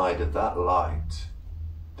other side of that light,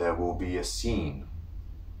 there will be a scene,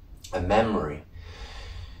 a memory,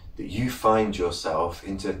 that you find yourself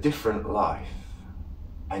into a different life.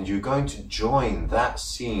 And you're going to join that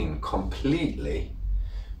scene completely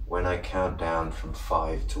when I count down from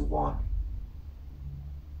 5 to 1.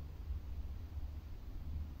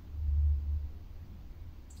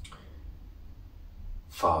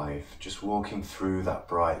 5, just walking through that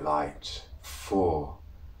bright light. 4,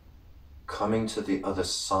 coming to the other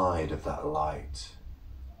side of that light.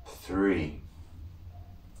 3,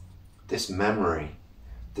 this memory,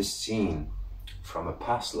 this scene from a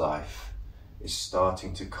past life is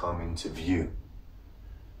starting to come into view.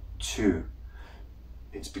 2,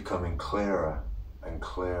 it's becoming clearer and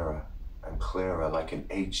clearer and clearer, like an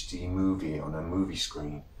HD movie on a movie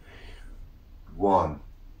screen. 1,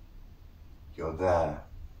 you're there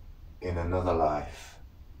in another life.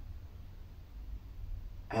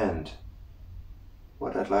 And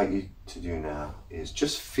what I'd like you to do now is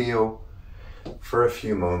just feel for a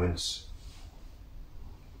few moments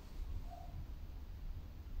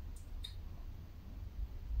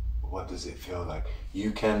what does it feel like. You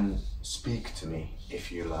can speak to me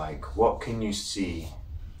if you like. What can you see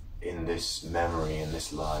in this memory, in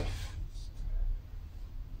this life?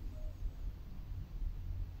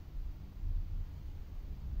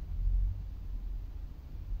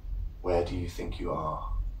 Where do you think you are?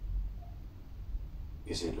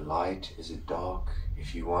 Is it light? Is it dark?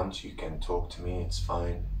 If you want, you can talk to me, it's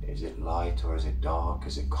fine. Is it light or is it dark?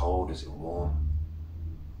 Is it cold? Is it warm?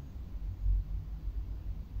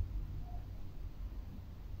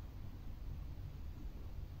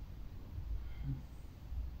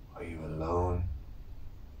 Are you alone?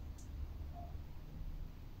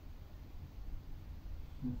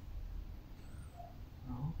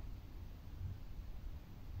 No.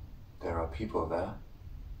 There are people there.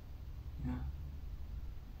 Yeah.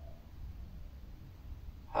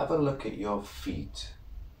 Have a look at your feet.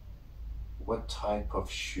 What type of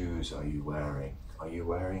shoes are you wearing? Are you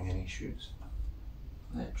wearing any shoes?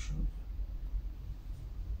 Black shoes.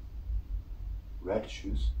 Red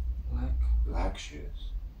shoes? Black. Black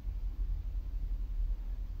shoes.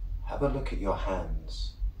 Have a look at your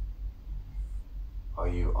hands. Are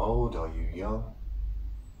you old? Are you young?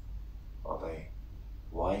 Are they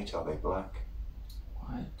white? Are they black?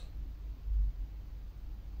 White.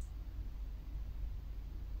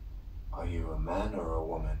 Are you a man or a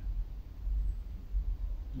woman?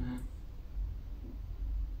 Man.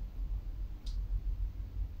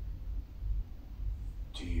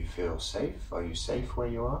 Do you feel safe? Are you safe where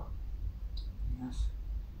you are? Yes.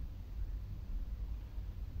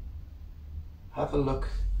 Have a look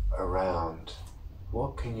around.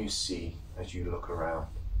 What can you see as you look around?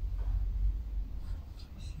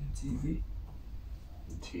 I see a TV.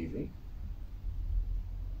 TV?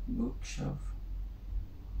 Bookshelf.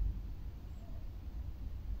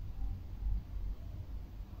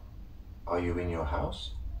 Are you in your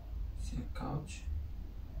house? See a couch?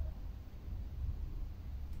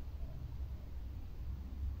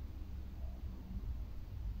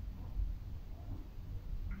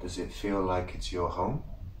 Does it feel like it's your home?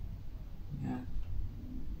 Yeah.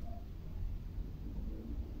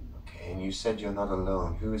 Okay, and you said you're not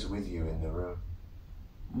alone. Who is with you in the room?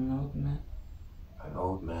 An old man. An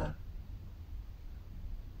old man.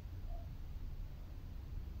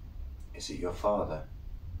 Is it your father?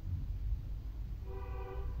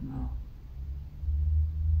 No.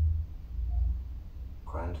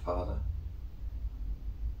 Grandfather?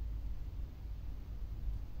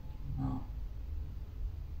 No.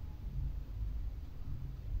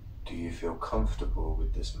 Do you feel comfortable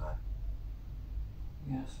with this man?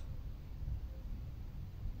 Yes.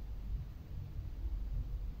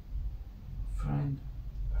 Friend.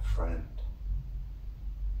 A friend.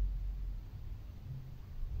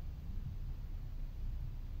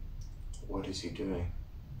 What is he doing?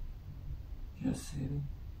 Just sitting.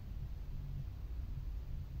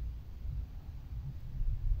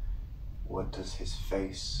 What does his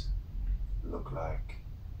face look like?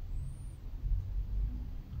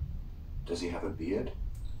 Does he have a beard?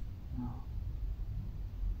 No.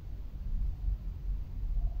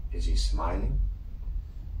 Is he smiling?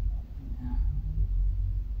 Yeah.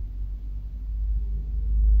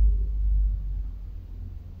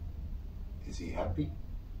 Is he happy?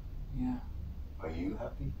 Yeah. Are you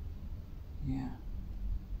happy? Yeah.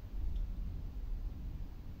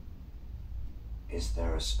 Is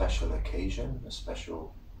there a special occasion, a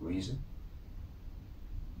special reason?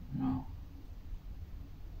 No.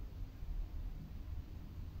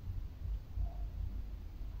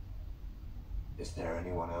 Is there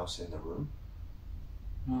anyone else in the room?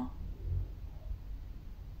 No.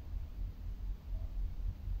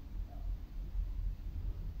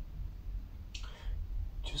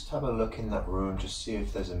 Just have a look in that room, just see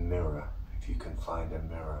if there's a mirror, if you can find a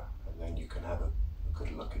mirror, and then you can have a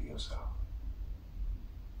good look at yourself.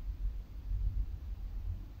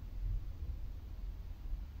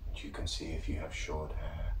 And you can see if you have short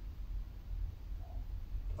hair,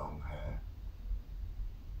 long hair.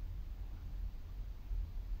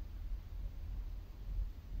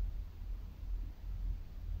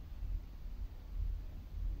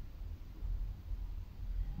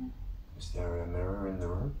 Is there a mirror in the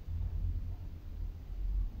room?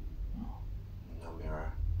 No. No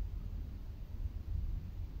mirror.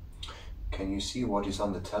 Can you see what is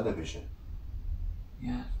on the television?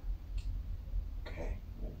 Yes. Okay.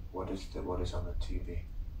 What is on the TV?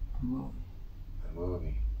 A movie. A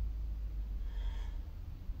movie.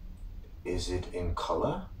 Is it in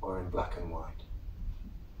color or in black and white?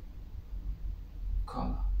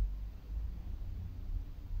 Color.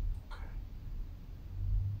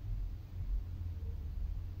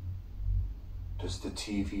 Does the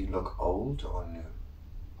TV look old or new?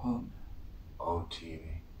 Old. Old TV.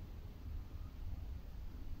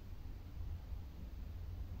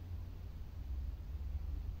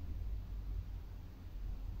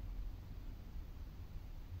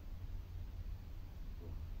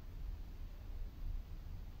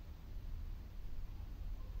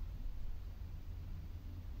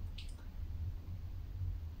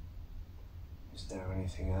 Is there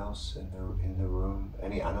anything else in the room?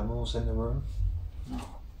 Any animals in the room? No.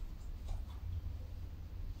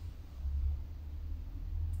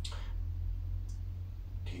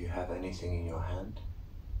 Do you have anything in your hand?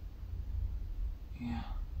 Yeah.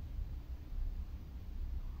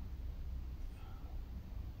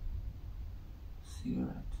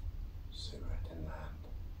 Cigarette. Cigarette in the hand.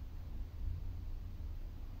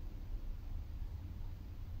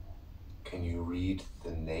 Can you read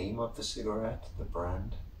the name of the cigarette, the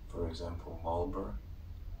brand? For example, Marlboro?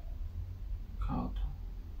 Carlton.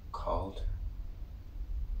 Carlton.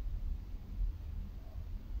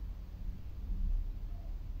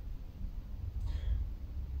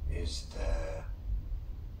 Is there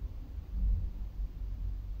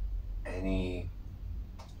any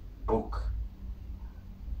book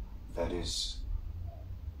that is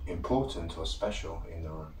important or special in the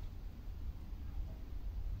room?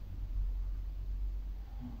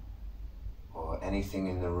 Or anything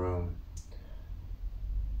in the room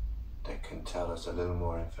that can tell us a little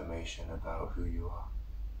more information about who you are?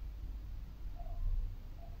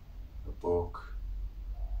 A book,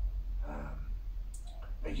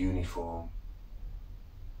 a uniform,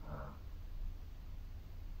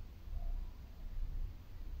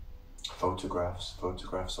 photographs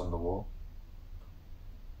on the wall?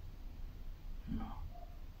 No.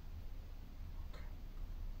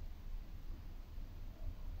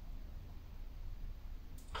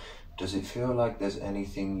 Does it feel like there's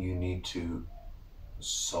anything you need to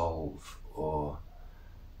solve or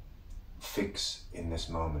fix in this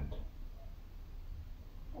moment?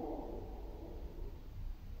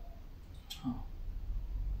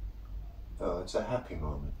 Oh, it's a happy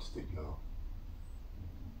moment that you're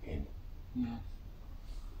in. Yes.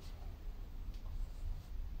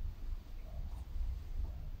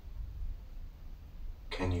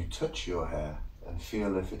 Can you touch your hair and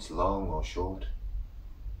feel if it's long or short?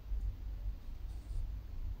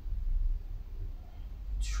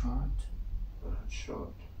 It's short. It's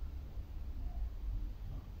short.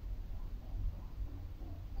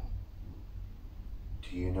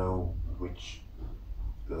 Do you know which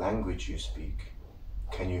language you speak?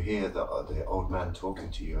 Can you hear the old man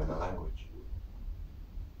talking to you in a language?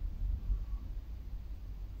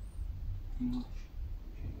 English.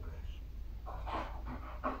 English.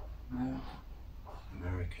 American.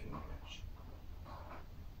 American English.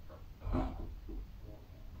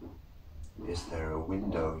 Is there a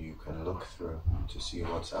window you can look through to see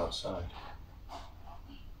what's outside?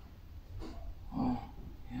 Oh,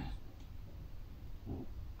 yes.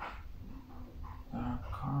 There are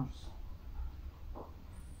cars.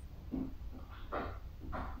 I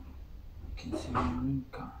can see a green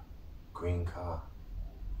car. Green car.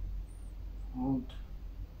 Old.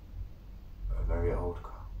 A very old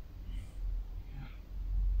car.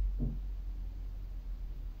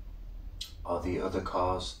 Are the other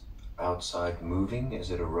cars outside moving? Is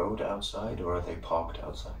it a road outside, or are they parked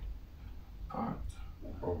outside? Parked.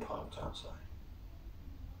 All parked outside.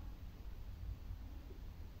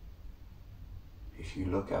 If you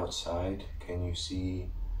look outside, can you see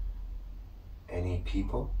any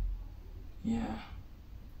people? Yeah.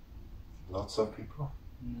 Lots of people?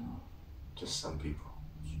 No. Just some people.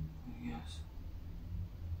 Yes.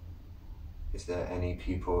 Is there any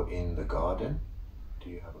people in the garden? Do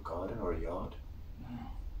you have a garden or a yard? No.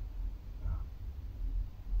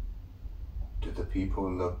 Do the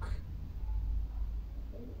people look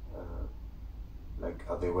like,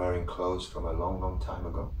 are they wearing clothes from a long, long time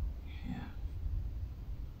ago? Yeah.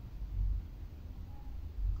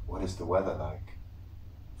 What is the weather like?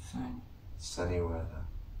 Same. Sunny weather.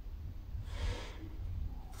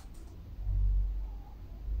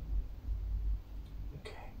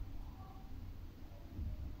 Okay.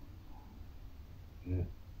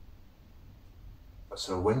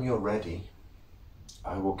 So when you're ready,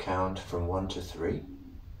 I will count from 1 to 3,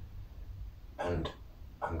 and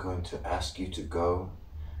I'm going to ask you to go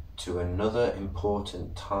to another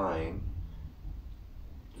important time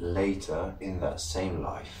later in that same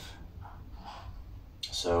life.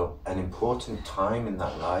 So an important time in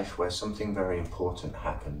that life where something very important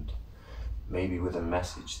happened, maybe with a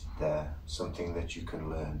message there, something that you can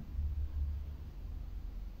learn.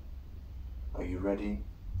 Are you ready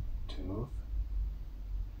to move?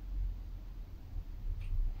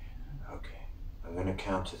 Okay, I'm going to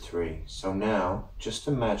count to 3. So now, just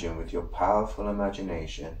imagine with your powerful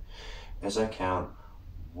imagination, as I count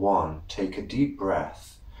 1, take a deep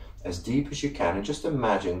breath, as deep as you can, and just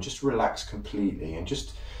imagine, just relax completely, and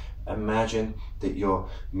just imagine that you're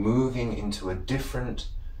moving into a different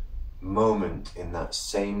moment in that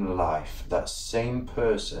same life, that same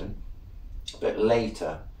person, but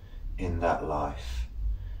later in that life.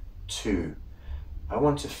 2, I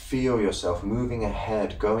want to feel yourself moving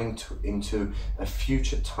ahead, going into a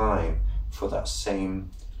future time for that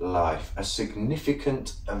same life, a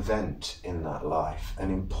significant event in that life, an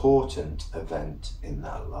important event in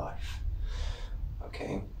that life.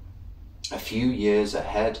 Okay, a few years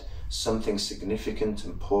ahead, something significant,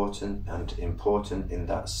 important in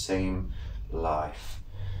that same life.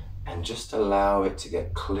 And just allow it to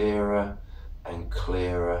get clearer and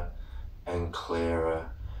clearer and clearer.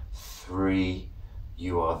 3,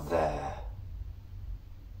 you are there.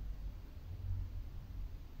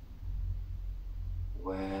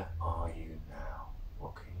 Where are you now?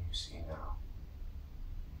 What can you see now?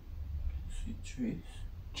 I see trees.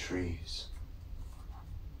 Trees.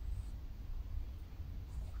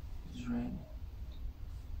 It's raining.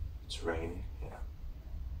 It's raining, yeah.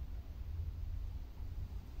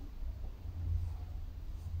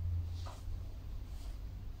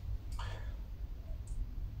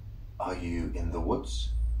 Are you in the woods?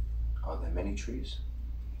 Are there many trees?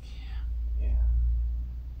 Yeah. Yeah.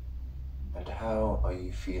 And how are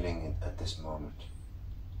you feeling at this moment?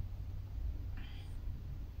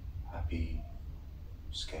 Happy,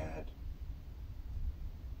 scared,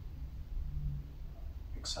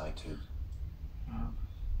 excited,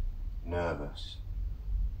 nervous?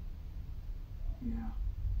 Yeah.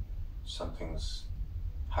 Something's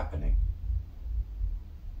happening.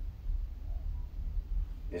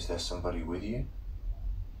 Is there somebody with you?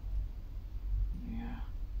 Yeah.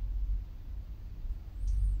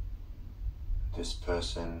 This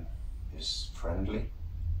person is friendly?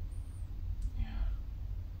 Yeah.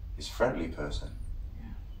 Is friendly person?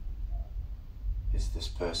 Yeah. Is this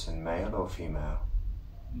person male or female?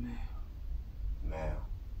 Male. Male.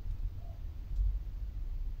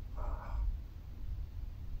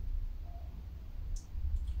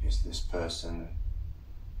 Is this person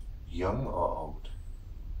young or old?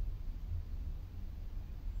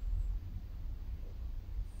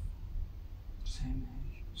 Same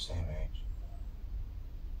age. Same age.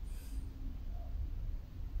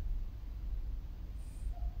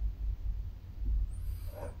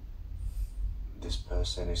 This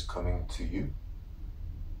person is coming to you?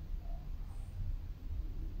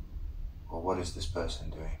 Or what is this person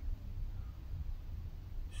doing?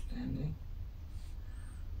 Standing.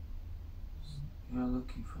 You're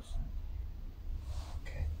looking for something.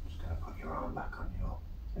 Okay, I'm just going to put your arm back on your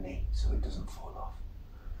knee so it doesn't fall off.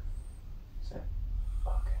 So,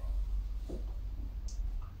 okay.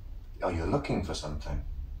 Oh, you're looking for something?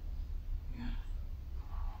 Yeah.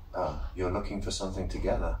 Oh, you're looking for something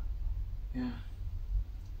together? Yeah.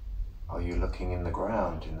 Are you looking in the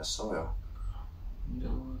ground, in the soil? In the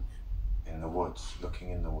woods. In the woods, looking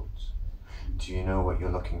in the woods. Do you know what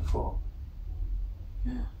you're looking for?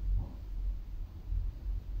 Yeah.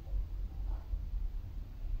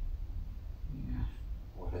 Yeah.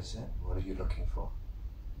 What is it? What are you looking for?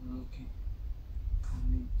 Looking for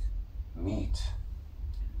meat. Meat.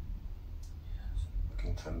 Yes.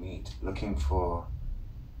 Looking for meat. Looking for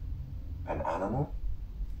an animal?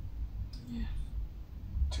 Yes.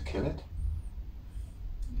 To kill it?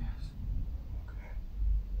 Yes. Okay.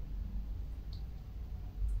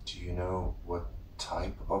 Do you know what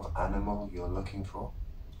type of animal you're looking for?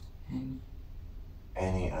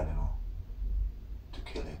 Any animal. To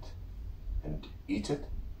kill it and eat it?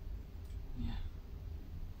 Yeah.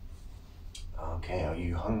 Okay, are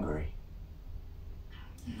you hungry?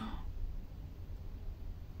 No.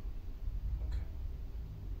 Okay.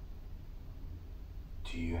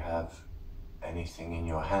 Do you have anything in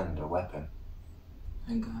your hand, a weapon?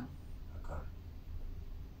 A gun. A gun.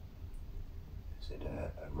 Is it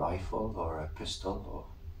a rifle or a pistol or?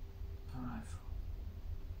 A rifle.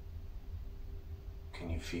 Can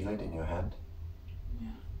you feel it in your hand? Yeah.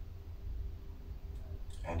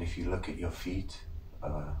 And if you look at your feet,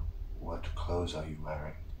 what clothes are you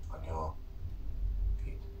wearing on your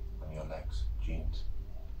feet, on your legs? Jeans?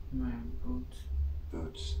 My boots.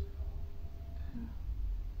 Boots?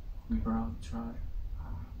 Brown trouser.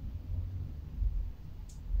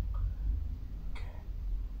 Okay.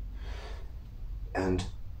 And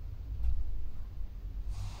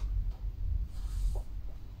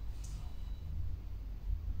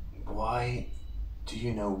why, do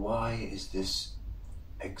you know why is this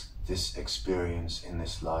experience in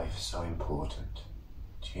this life so important?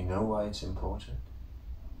 Do you know why it's important?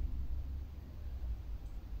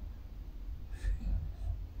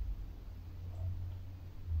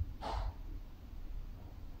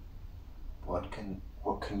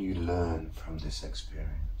 What can you learn from this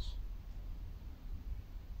experience?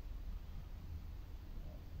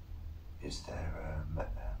 Is there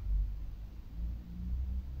nothing?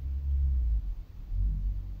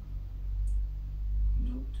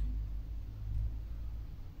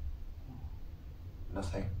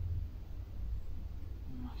 Nothing.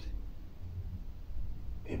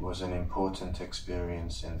 It was an important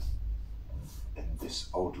experience in this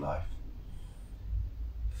old life.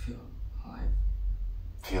 Feel alive.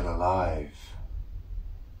 Feel alive.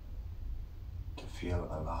 To feel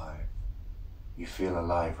alive. You feel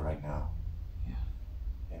alive right now. Yeah.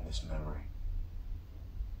 In this memory.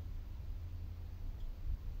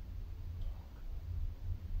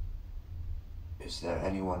 Is there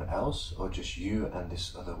anyone else or just you and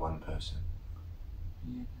this other one person?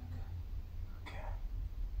 Yeah. Okay.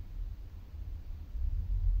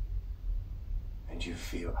 And you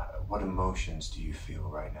feel, what emotions do you feel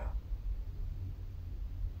right now?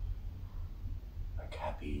 Like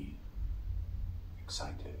happy,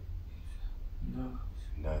 excited,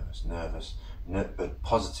 nervous, but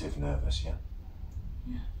positive nervous, yeah?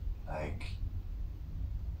 Yeah. Like,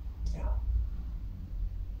 yeah.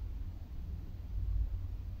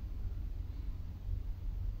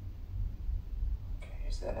 Okay,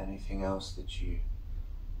 is there anything else that you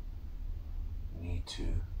need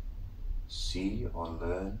to see or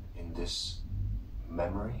learn in this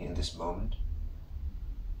memory, in this moment?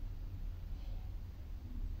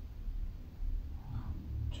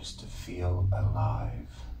 Just to feel alive.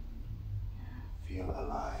 Feel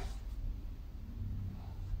alive.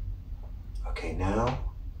 Okay,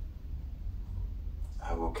 now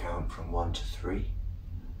I will count from 1 to 3.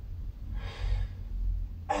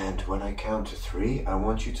 And when I count to 3, I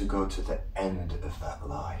want you to go to the end of that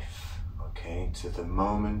life, okay? To the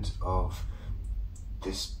moment of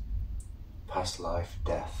this past life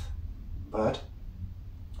death. But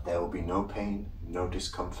there will be no pain, no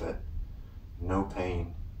discomfort, no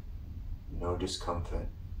pain, no discomfort.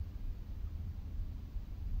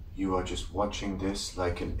 You are just watching this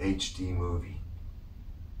like an HD movie.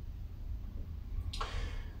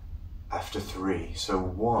 After 3, so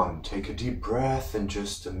 1, take a deep breath and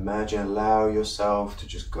just imagine, allow yourself to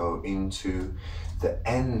just go into the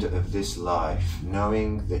end of this life,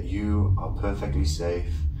 knowing that you are perfectly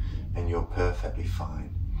safe and you're perfectly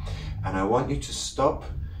fine. And I want you to stop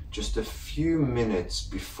just a few minutes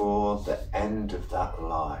before the end of that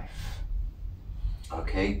life.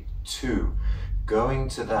 Okay, 2, going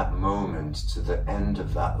to that moment, to the end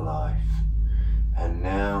of that life. And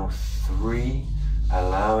now 3,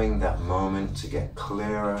 allowing that moment to get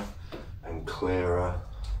clearer and clearer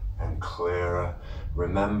and clearer.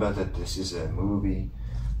 Remember that this is a movie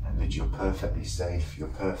and that you're perfectly safe, you're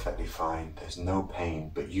perfectly fine, there's no pain,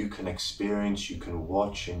 but you can experience, you can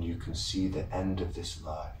watch, and you can see the end of this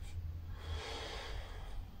life.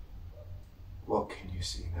 What can you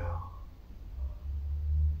see now?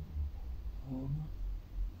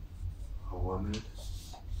 A woman?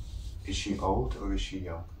 Is she old or is she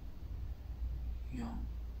young? Young.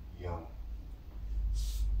 Young.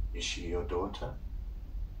 Is she your daughter?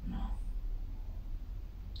 No.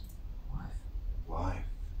 Wife. Wife.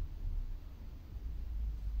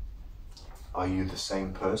 Are you the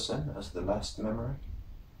same person as the last memory?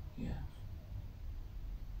 Yeah.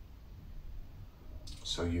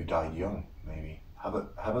 So you died young, maybe. Have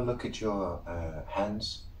a look at your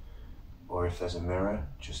hands, or if there's a mirror,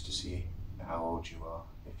 just to see how old you are,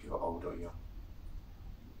 if you're old or young.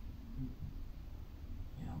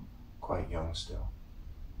 Young. Quite young still.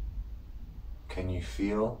 Can you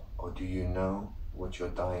feel, or do you know what you're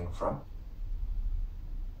dying from?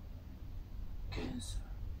 Cancer.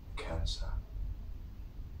 Cancer.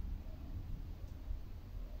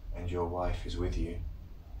 And your wife is with you.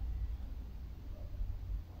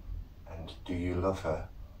 And do you love her?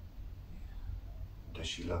 Yeah. Does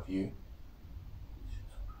she love you?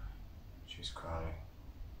 She's crying. She's crying.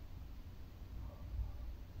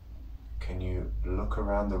 Can you look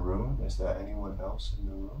around the room? Is there anyone else in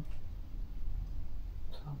the room?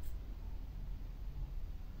 Tough.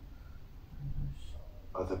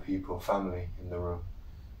 Other people, family in the room?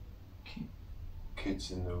 Kid.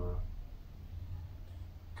 Kids in the room?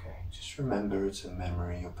 Okay, just remember it's a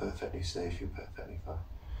memory, you're perfectly safe, you're perfectly fine.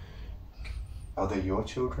 Are they your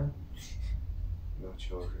children? Your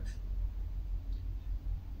children.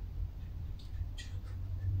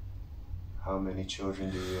 How many children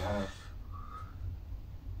do you have?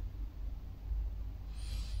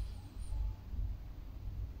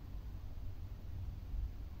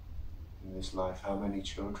 In this life, how many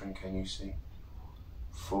children can you see?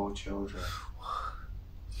 4 children.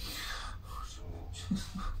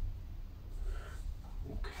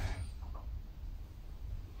 Okay.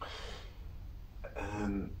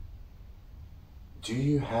 Do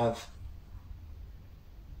you have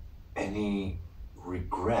any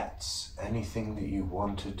regrets? Anything that you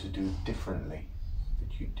wanted to do differently?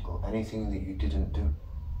 Or anything that you didn't do?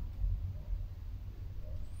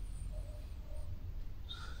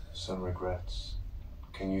 Some regrets.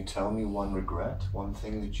 Can you tell me one regret? One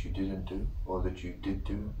thing that you didn't do, or that you did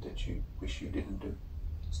do, that you wish you didn't do?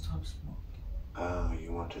 Stop smoking. Ah,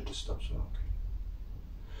 you wanted to stop smoking.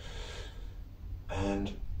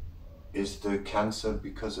 And is the cancer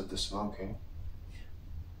because of the smoking?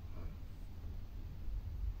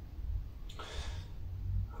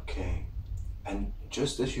 Okay. And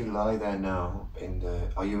just as you lie there now,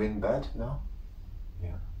 are you in bed now?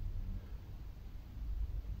 Yeah.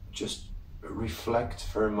 Just reflect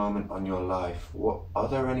for a moment on your life. Are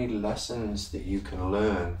there any lessons that you can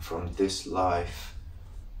learn from this life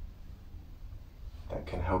that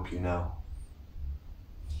can help you now?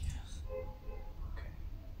 Yes. Okay.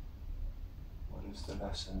 What is the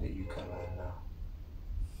lesson that you can learn now?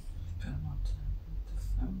 Spend more time with the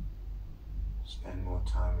family. Spend more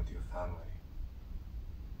time with your family.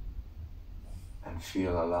 And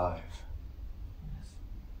feel alive. Yes.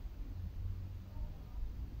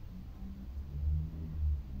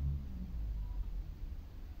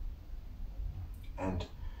 And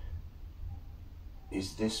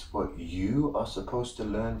is this what you are supposed to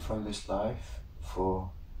learn from this life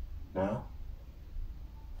for now?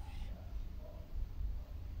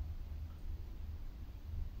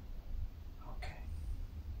 Okay.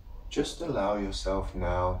 Just allow yourself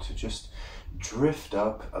now to just drift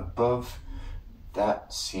up above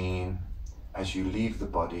that scene as you leave the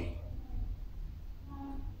body,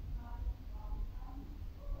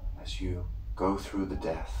 as you go through the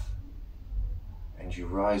death, and you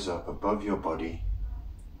rise up above your body.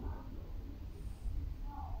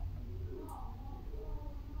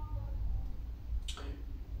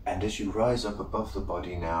 And as you rise up above the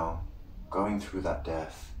body now, going through that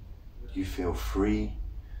death, you feel free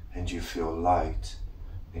and you feel light,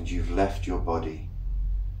 and you've left your body,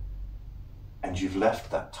 and you've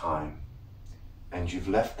left that time, and you've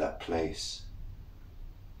left that place,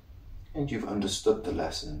 and you've understood the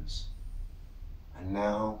lessons. And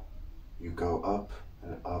now you go up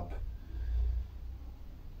and up,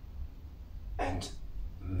 and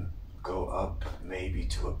go up maybe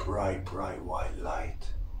to a bright, bright white light,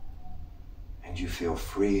 and you feel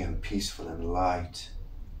free and peaceful and light.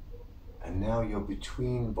 And now you're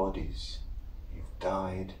between bodies. You've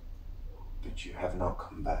died, but you have not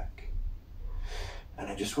come back. And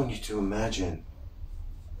I just want you to imagine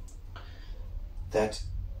that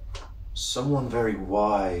someone very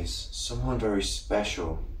wise, someone very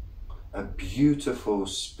special, a beautiful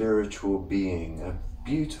spiritual being,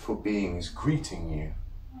 is greeting you.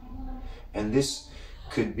 And this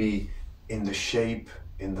could be in the shape,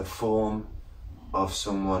 in the form of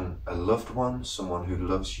someone, a loved one, someone who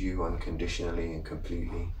loves you unconditionally and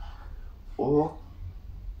completely. Or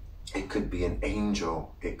it could be an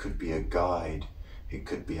angel, it could be a guide, it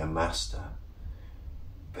could be a master.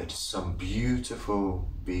 But some beautiful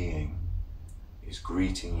being is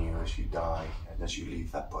greeting you as you die and as you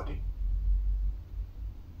leave that body.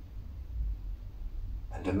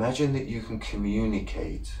 And imagine that you can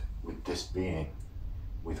communicate with this being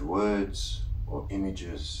with words or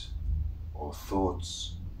images or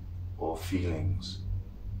thoughts or feelings.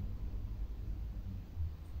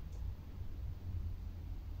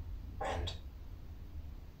 And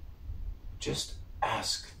just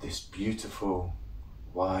ask this beautiful,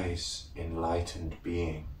 wise, enlightened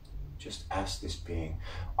being, just ask this being,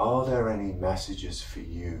 are there any messages for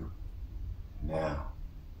you now?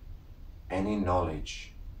 Any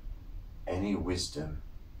knowledge, any wisdom,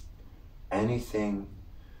 anything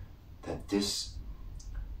that this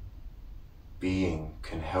being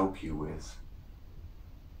can help you with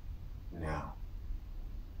now,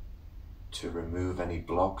 to remove any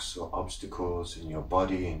blocks or obstacles in your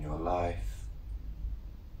body, in your life,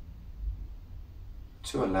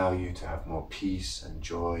 to allow you to have more peace and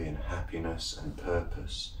joy and happiness and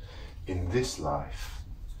purpose in this life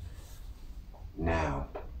now.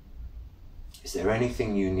 Is there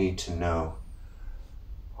anything you need to know,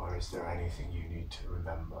 or is there anything you need to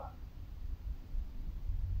remember?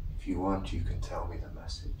 If you want, you can tell me the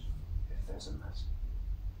message, if there's a message.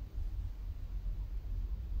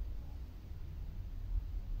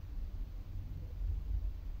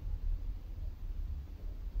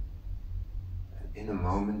 And in a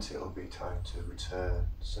moment, it'll be time to return.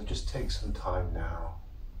 So just take some time now,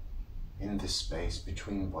 in this space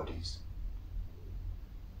between bodies.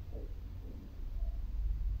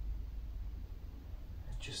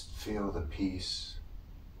 And just feel the peace.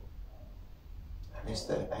 And is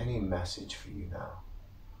there any message for you now?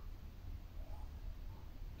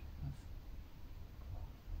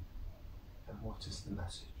 And what is the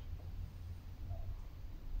message?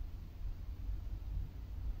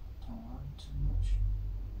 Don't worry too much.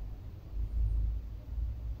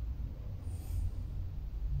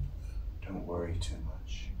 Don't worry too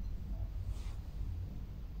much.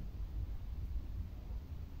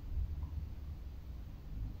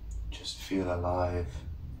 Just feel alive.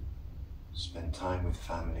 Spend time with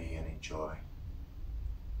family and enjoy.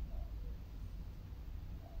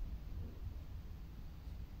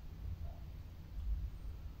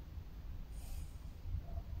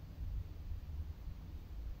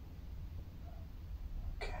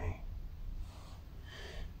 Okay.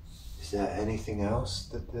 Is there anything else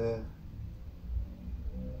that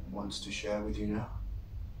wants to share with you now?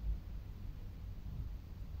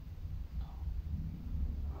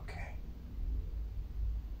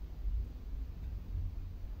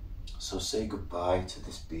 So say goodbye to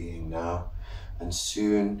this being now, and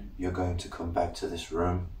soon you're going to come back to this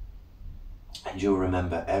room and you'll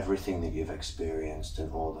remember everything that you've experienced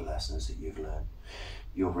and all the lessons that you've learned.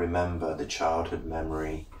 You'll remember the childhood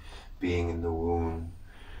memory, being in the womb,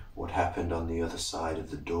 what happened on the other side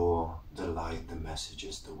of the door, the light, the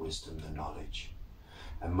messages, the wisdom, the knowledge.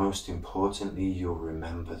 And most importantly, you'll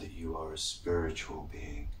remember that you are a spiritual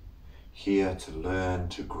being, here to learn,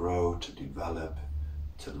 to grow, to develop,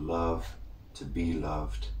 to love, to be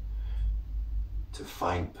loved, to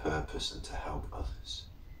find purpose and to help others.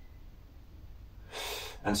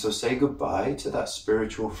 And so say goodbye to that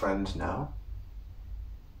spiritual friend now.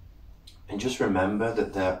 And just remember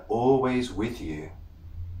that they're always with you.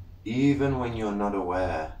 Even when you're not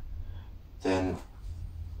aware, then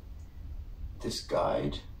this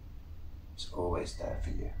guide is always there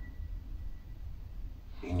for you.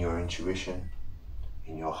 In your intuition,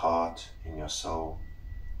 in your heart, in your soul.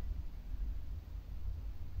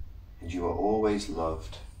 And you are always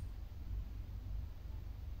loved.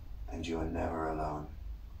 And you are never alone.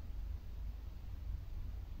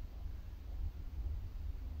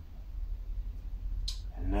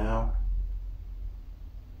 And now,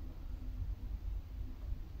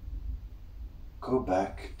 go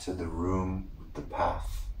back to the room with the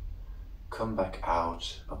path. Come back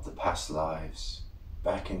out of the past lives,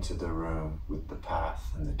 back into the room with the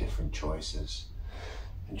path and the different choices.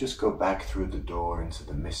 And just go back through the door into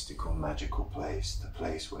the mystical, magical place, the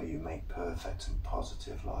place where you make perfect and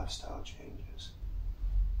positive lifestyle changes.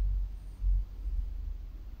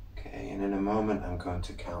 Okay, and in a moment I'm going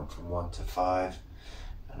to count from 1 to 5,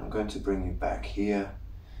 and I'm going to bring you back here,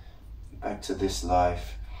 back to this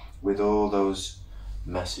life, with all those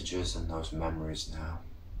messages and those memories now.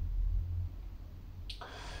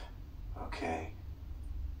 Okay.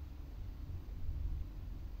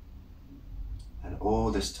 And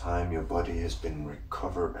all this time your body has been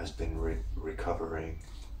recovering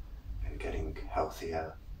and getting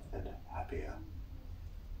healthier and happier.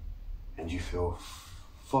 And you feel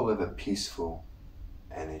full of a peaceful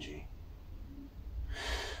energy.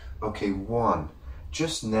 Okay, 1.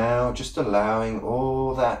 Just now, just allowing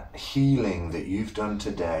all that healing that you've done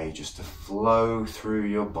today just to flow through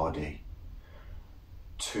your body.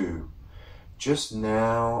 2. Just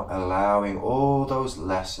now allowing all those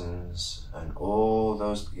lessons and all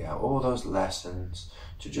those lessons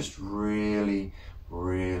to just really,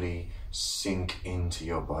 really sink into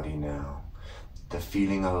your body now. The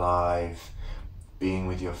feeling alive, being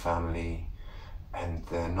with your family, and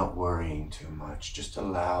they're not worrying too much. Just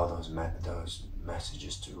allow those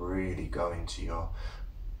messages to really go into your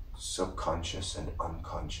subconscious and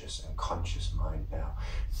unconscious and conscious mind now.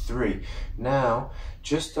 3, now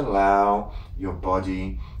just allow your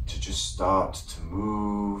body to just start to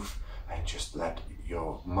move and just let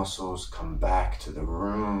your muscles come back to the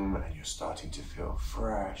room and you're starting to feel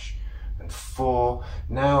fresh. And 4,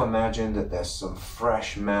 now imagine that there's some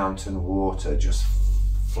fresh mountain water just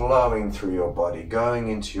flowing through your body, going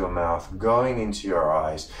into your mouth, going into your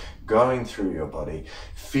eyes, going through your body,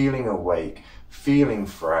 feeling awake, feeling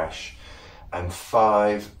fresh. And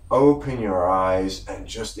 5, open your eyes and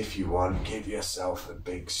just, if you want, give yourself a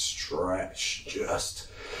big stretch. Just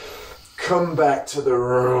come back to the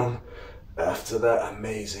room after that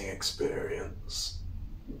amazing experience.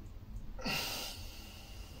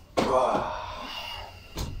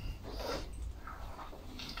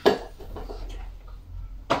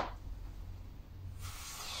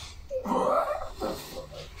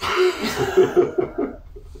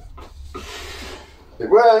 It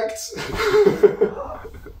worked!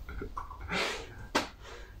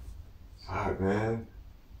 Alright, man.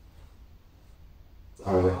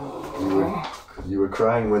 Alright, you were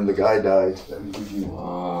crying when the guy died. Let me give you...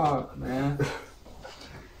 Fuck, man.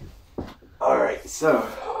 Alright, so...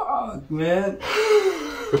 Fuck, man.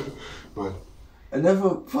 What? I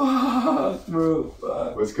never... Fuck, bro.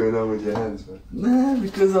 Fuck. What's going on with your hands, man? Man,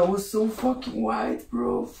 because I was so fucking white,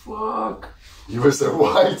 bro. Fuck. You were so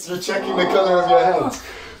white, you're checking the color of your hands.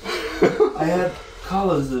 I had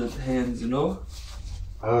colors of hands, you know?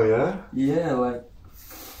 Oh yeah? Yeah, like...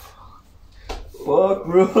 Fuck,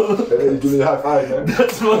 bro. Hey, give me a high five, man.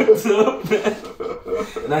 That's fucked up, man.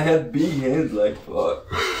 And I had big hands, like, fuck.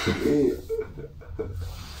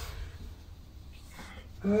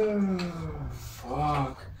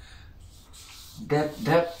 Fuck.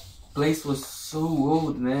 That place was so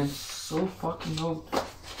old, man. So fucking old.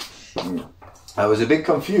 Shit. I was a bit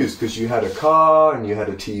confused because you had a car and you had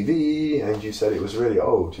a TV and you said it was really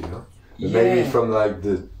old, you know? Yeah. Maybe from like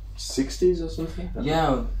the 60s or something?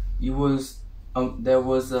 Yeah, it was... there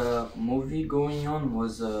was a movie going on,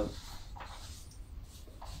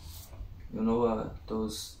 you know,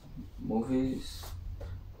 those movies,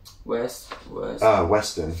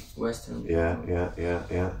 Western. Western.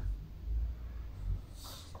 Yeah.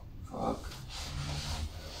 Fuck.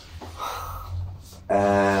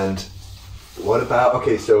 And what about,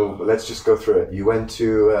 okay, so let's just go through it. You went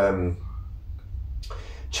to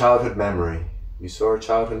childhood memory. You saw a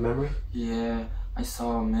childhood memory? Yeah, I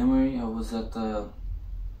saw a memory. I was at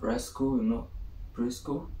preschool, you know,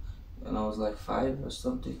 preschool, and I was like 5 or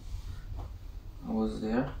something. I was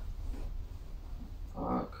there.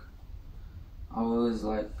 Fuck. I was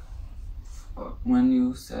like when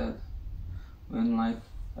you said, when like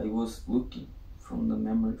I was looking from the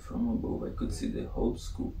memory from above, I could see the whole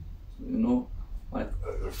school, you know, like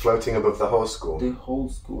floating above the whole school. the whole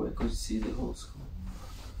school. I could see the whole school.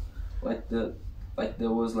 Like there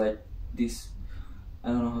was like this, I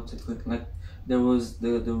don't know how to explain. Like there was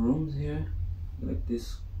the rooms here, like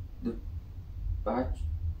this, the back,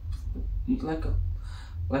 like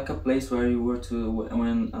a place where you were to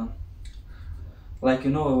when like,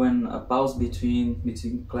 you know, when a pause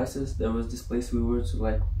between classes, there was this place we were to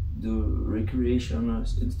like do recreation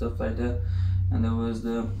and stuff like that, and there was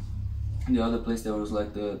the other place. There was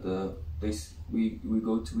like the place we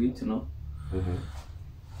go to eat, you know. Mm-hmm.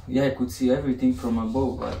 Yeah, I could see everything from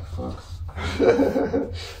above, like fuck.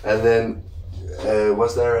 And then,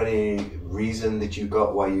 was there any reason that you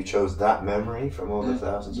got why you chose that memory from all the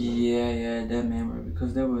thousands of them? Yeah, that memory,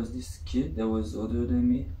 because there was this kid that was older than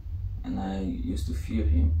me, and I used to fear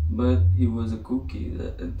him, but he was a cool kid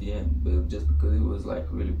at the end, but just because he was like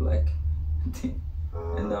really black,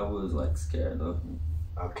 and I was like scared of him.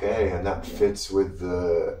 Okay, and that fits with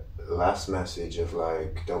the last message of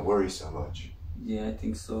like, don't worry so much. Yeah, I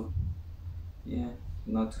think so. Yeah,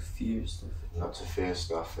 not to fear stuff. Not to fear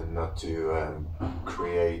stuff, and not to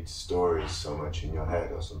create stories so much in your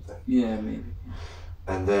head or something. Yeah, maybe.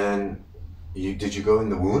 And then, did you go in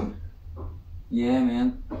the wound? Yeah,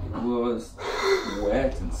 man, it was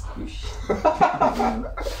wet and squishy.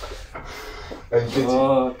 And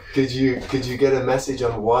did you get a message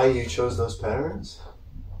on why you chose those parents?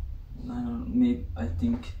 I don't know, maybe, I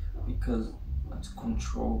think because to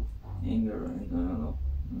control anger, and I don't know.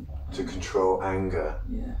 To control anger.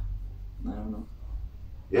 Yeah, I don't know.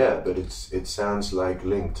 Yeah, but it sounds like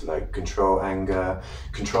linked, like control anger,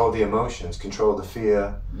 control the emotions, control the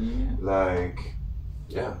fear. Yeah. Like,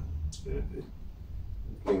 yeah,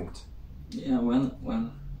 linked. Yeah,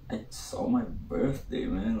 when I saw my birthday,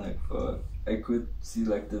 man, like fuck, I could see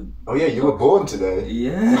like the. Oh yeah, you were born today.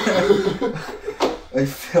 Yeah. I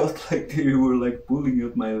felt like they were like pulling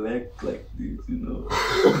up my leg like this, you know.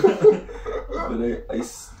 But I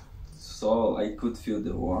saw, I could feel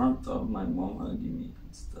the warmth of my mom hugging me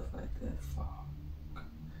and stuff like that. Fuck.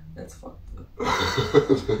 That's fucked up.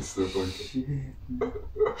 That's so funny. Shit, man.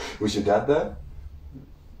 Was your dad there?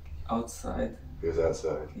 Outside. He was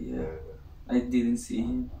outside. Yeah. I didn't see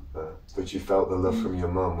him. But you felt the love from your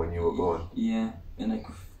mum when you were born. Yeah, and I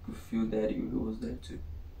could feel that he was there too.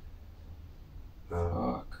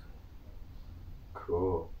 Fuck.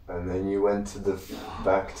 Cool. And then you went to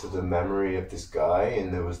back to the memory of this guy,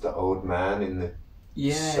 and there was the old man in the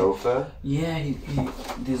sofa. Yeah,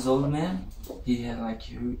 this old man, he had like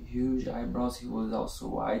huge eyebrows. He was also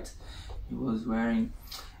white. He was wearing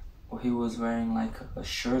like a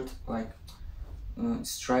shirt, like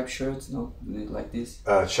striped shirt, no, like this.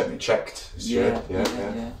 Checked shirt.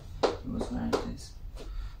 Yeah. He was wearing this,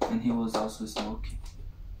 and he was also smoking.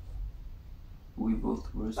 We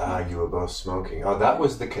both were smoking. You were both smoking. Oh, that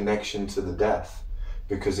was the connection to the death,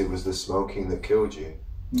 because it was the smoking that killed you.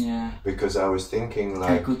 Yeah. Because I was thinking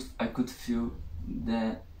like I could feel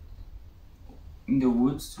that in the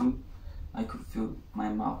woods too. I could feel my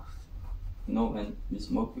mouth. You know, when you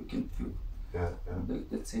smoke, you can feel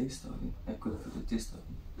the taste of it. I could feel the taste of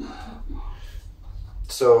it.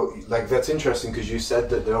 So, like, that's interesting because you said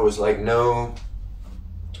that there was like no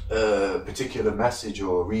particular message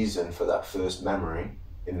or reason for that first memory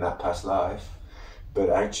in that past life, but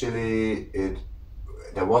actually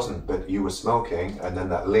there wasn't. But you were smoking, and then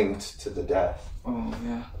that linked to the death. Oh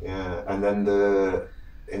yeah. Yeah, and then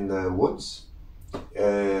in the woods,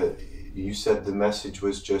 you said the message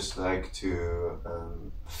was just like to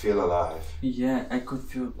feel alive. Yeah, I could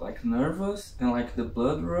feel like nervous and like the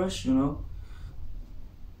blood rush. You know.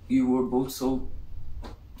 You were both so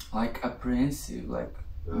like apprehensive, like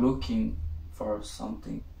looking for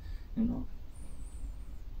something, you know,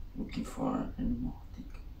 looking for an animal, I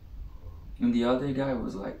think. And the other guy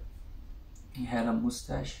was like, he had a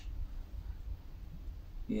mustache.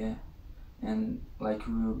 Yeah, and like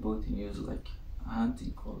we were both in use like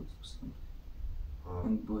hunting clothes or something,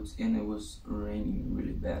 and boots, and it was raining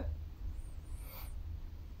really bad.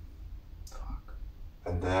 Fuck.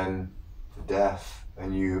 And then the death,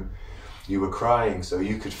 and you were crying, so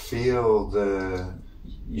you could feel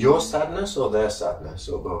your sadness or their sadness,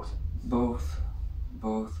 or both? Both.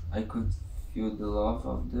 I could feel the love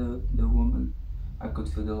of the woman. I could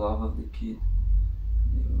feel the love of the kid.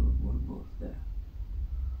 They were both there,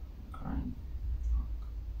 crying.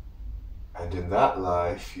 And in that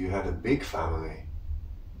life, you had a big family.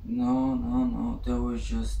 No. There was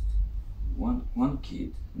just one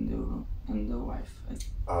kid in the room, and the wife.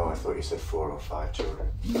 Oh, I thought you said 4 or 5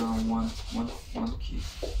 children. No, one kid.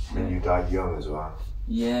 And you died young as well.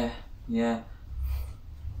 Yeah.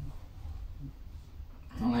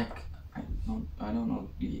 Like I don't know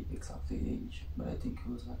the exact age, but I think it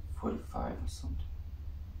was like 45 or something.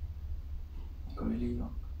 Like really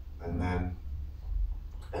young.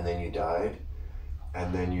 And then you died,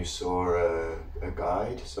 and then you saw a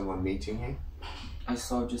guide, someone meeting you. I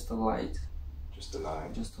saw just a light. Just a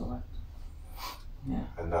light. Just a light. Yeah.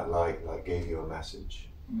 And that light like gave you a message.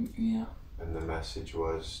 Yeah. And the message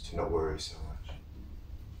was to not worry so much.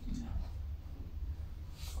 Yeah.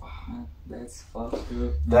 Oh, that's fucked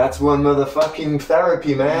up. That's one motherfucking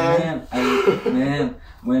therapy, man. Man,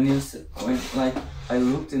 when like I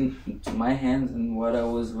looked into my hands and what I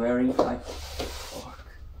was wearing, like, fuck,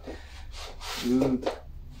 dude,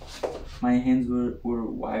 my hands were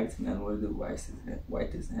white, man. Were the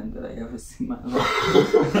whitest hand that I ever seen in my life.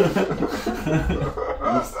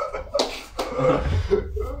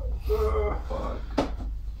 Fuck.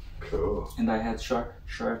 Cool. And I had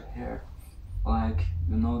short hair, like,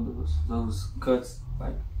 you know, those cuts,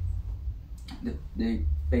 like they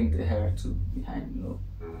paint the hair to behind, you know.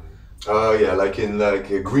 Oh yeah, like in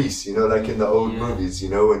Grease, you know, like in the old movies, you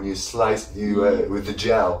know, when you sliced with the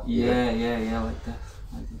gel. Yeah, like that.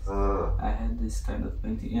 Like this. I had this kind of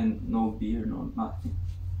painting and no beard, no nothing,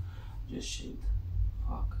 just shaved.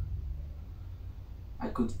 Fuck. I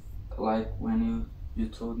could, like, when you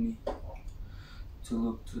told me to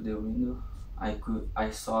look to the window, I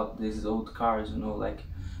saw these old cars, you know, like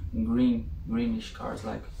greenish cars,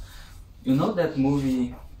 like, you know that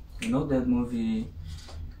movie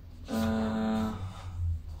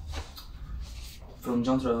from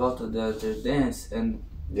John Travolta, the dance, and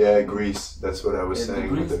yeah, Grease. That's what I was saying.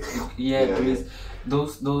 Grease.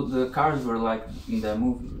 Those the cars were like in that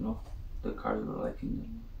movie, you know. The cars were like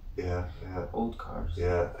in the old cars.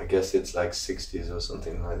 Yeah, I guess it's like 60s or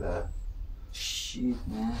something like that. Shit,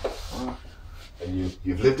 man. Oh. And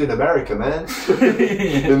you've lived in America, man.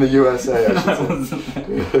 In the USA, I should say.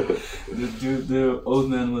 The old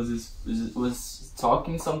man was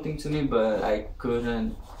talking something to me, but I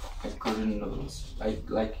couldn't notice.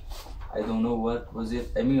 I don't know what was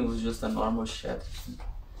it. I mean, it was just a normal chat.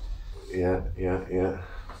 Yeah.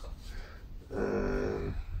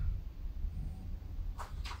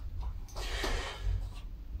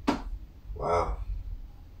 Wow.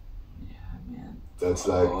 Yeah, man. That's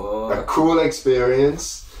like a cool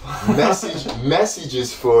experience.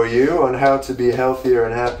 Messages for you on how to be healthier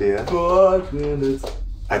and happier. Fuck, man,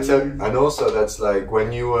 and also that's like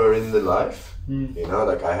when you were in the life, you know,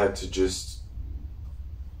 like I had to just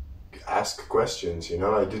ask questions, you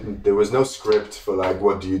know. There was no script for like,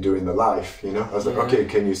 what do you do in the life, you know. I was like, okay,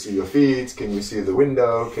 can you see your feet? Can you see the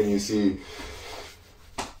window? Can you see...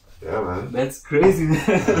 Yeah, man. That's crazy, man.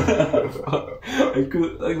 I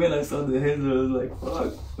could, like, when I saw the hands, I was like,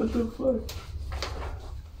 fuck, what the fuck?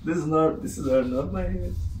 This is not my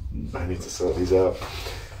hands. I need to sort these out.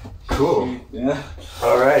 Cool. Yeah.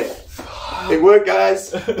 All right. It worked,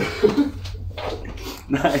 guys.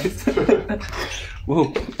 Nice.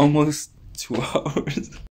 Whoa, almost 2 hours.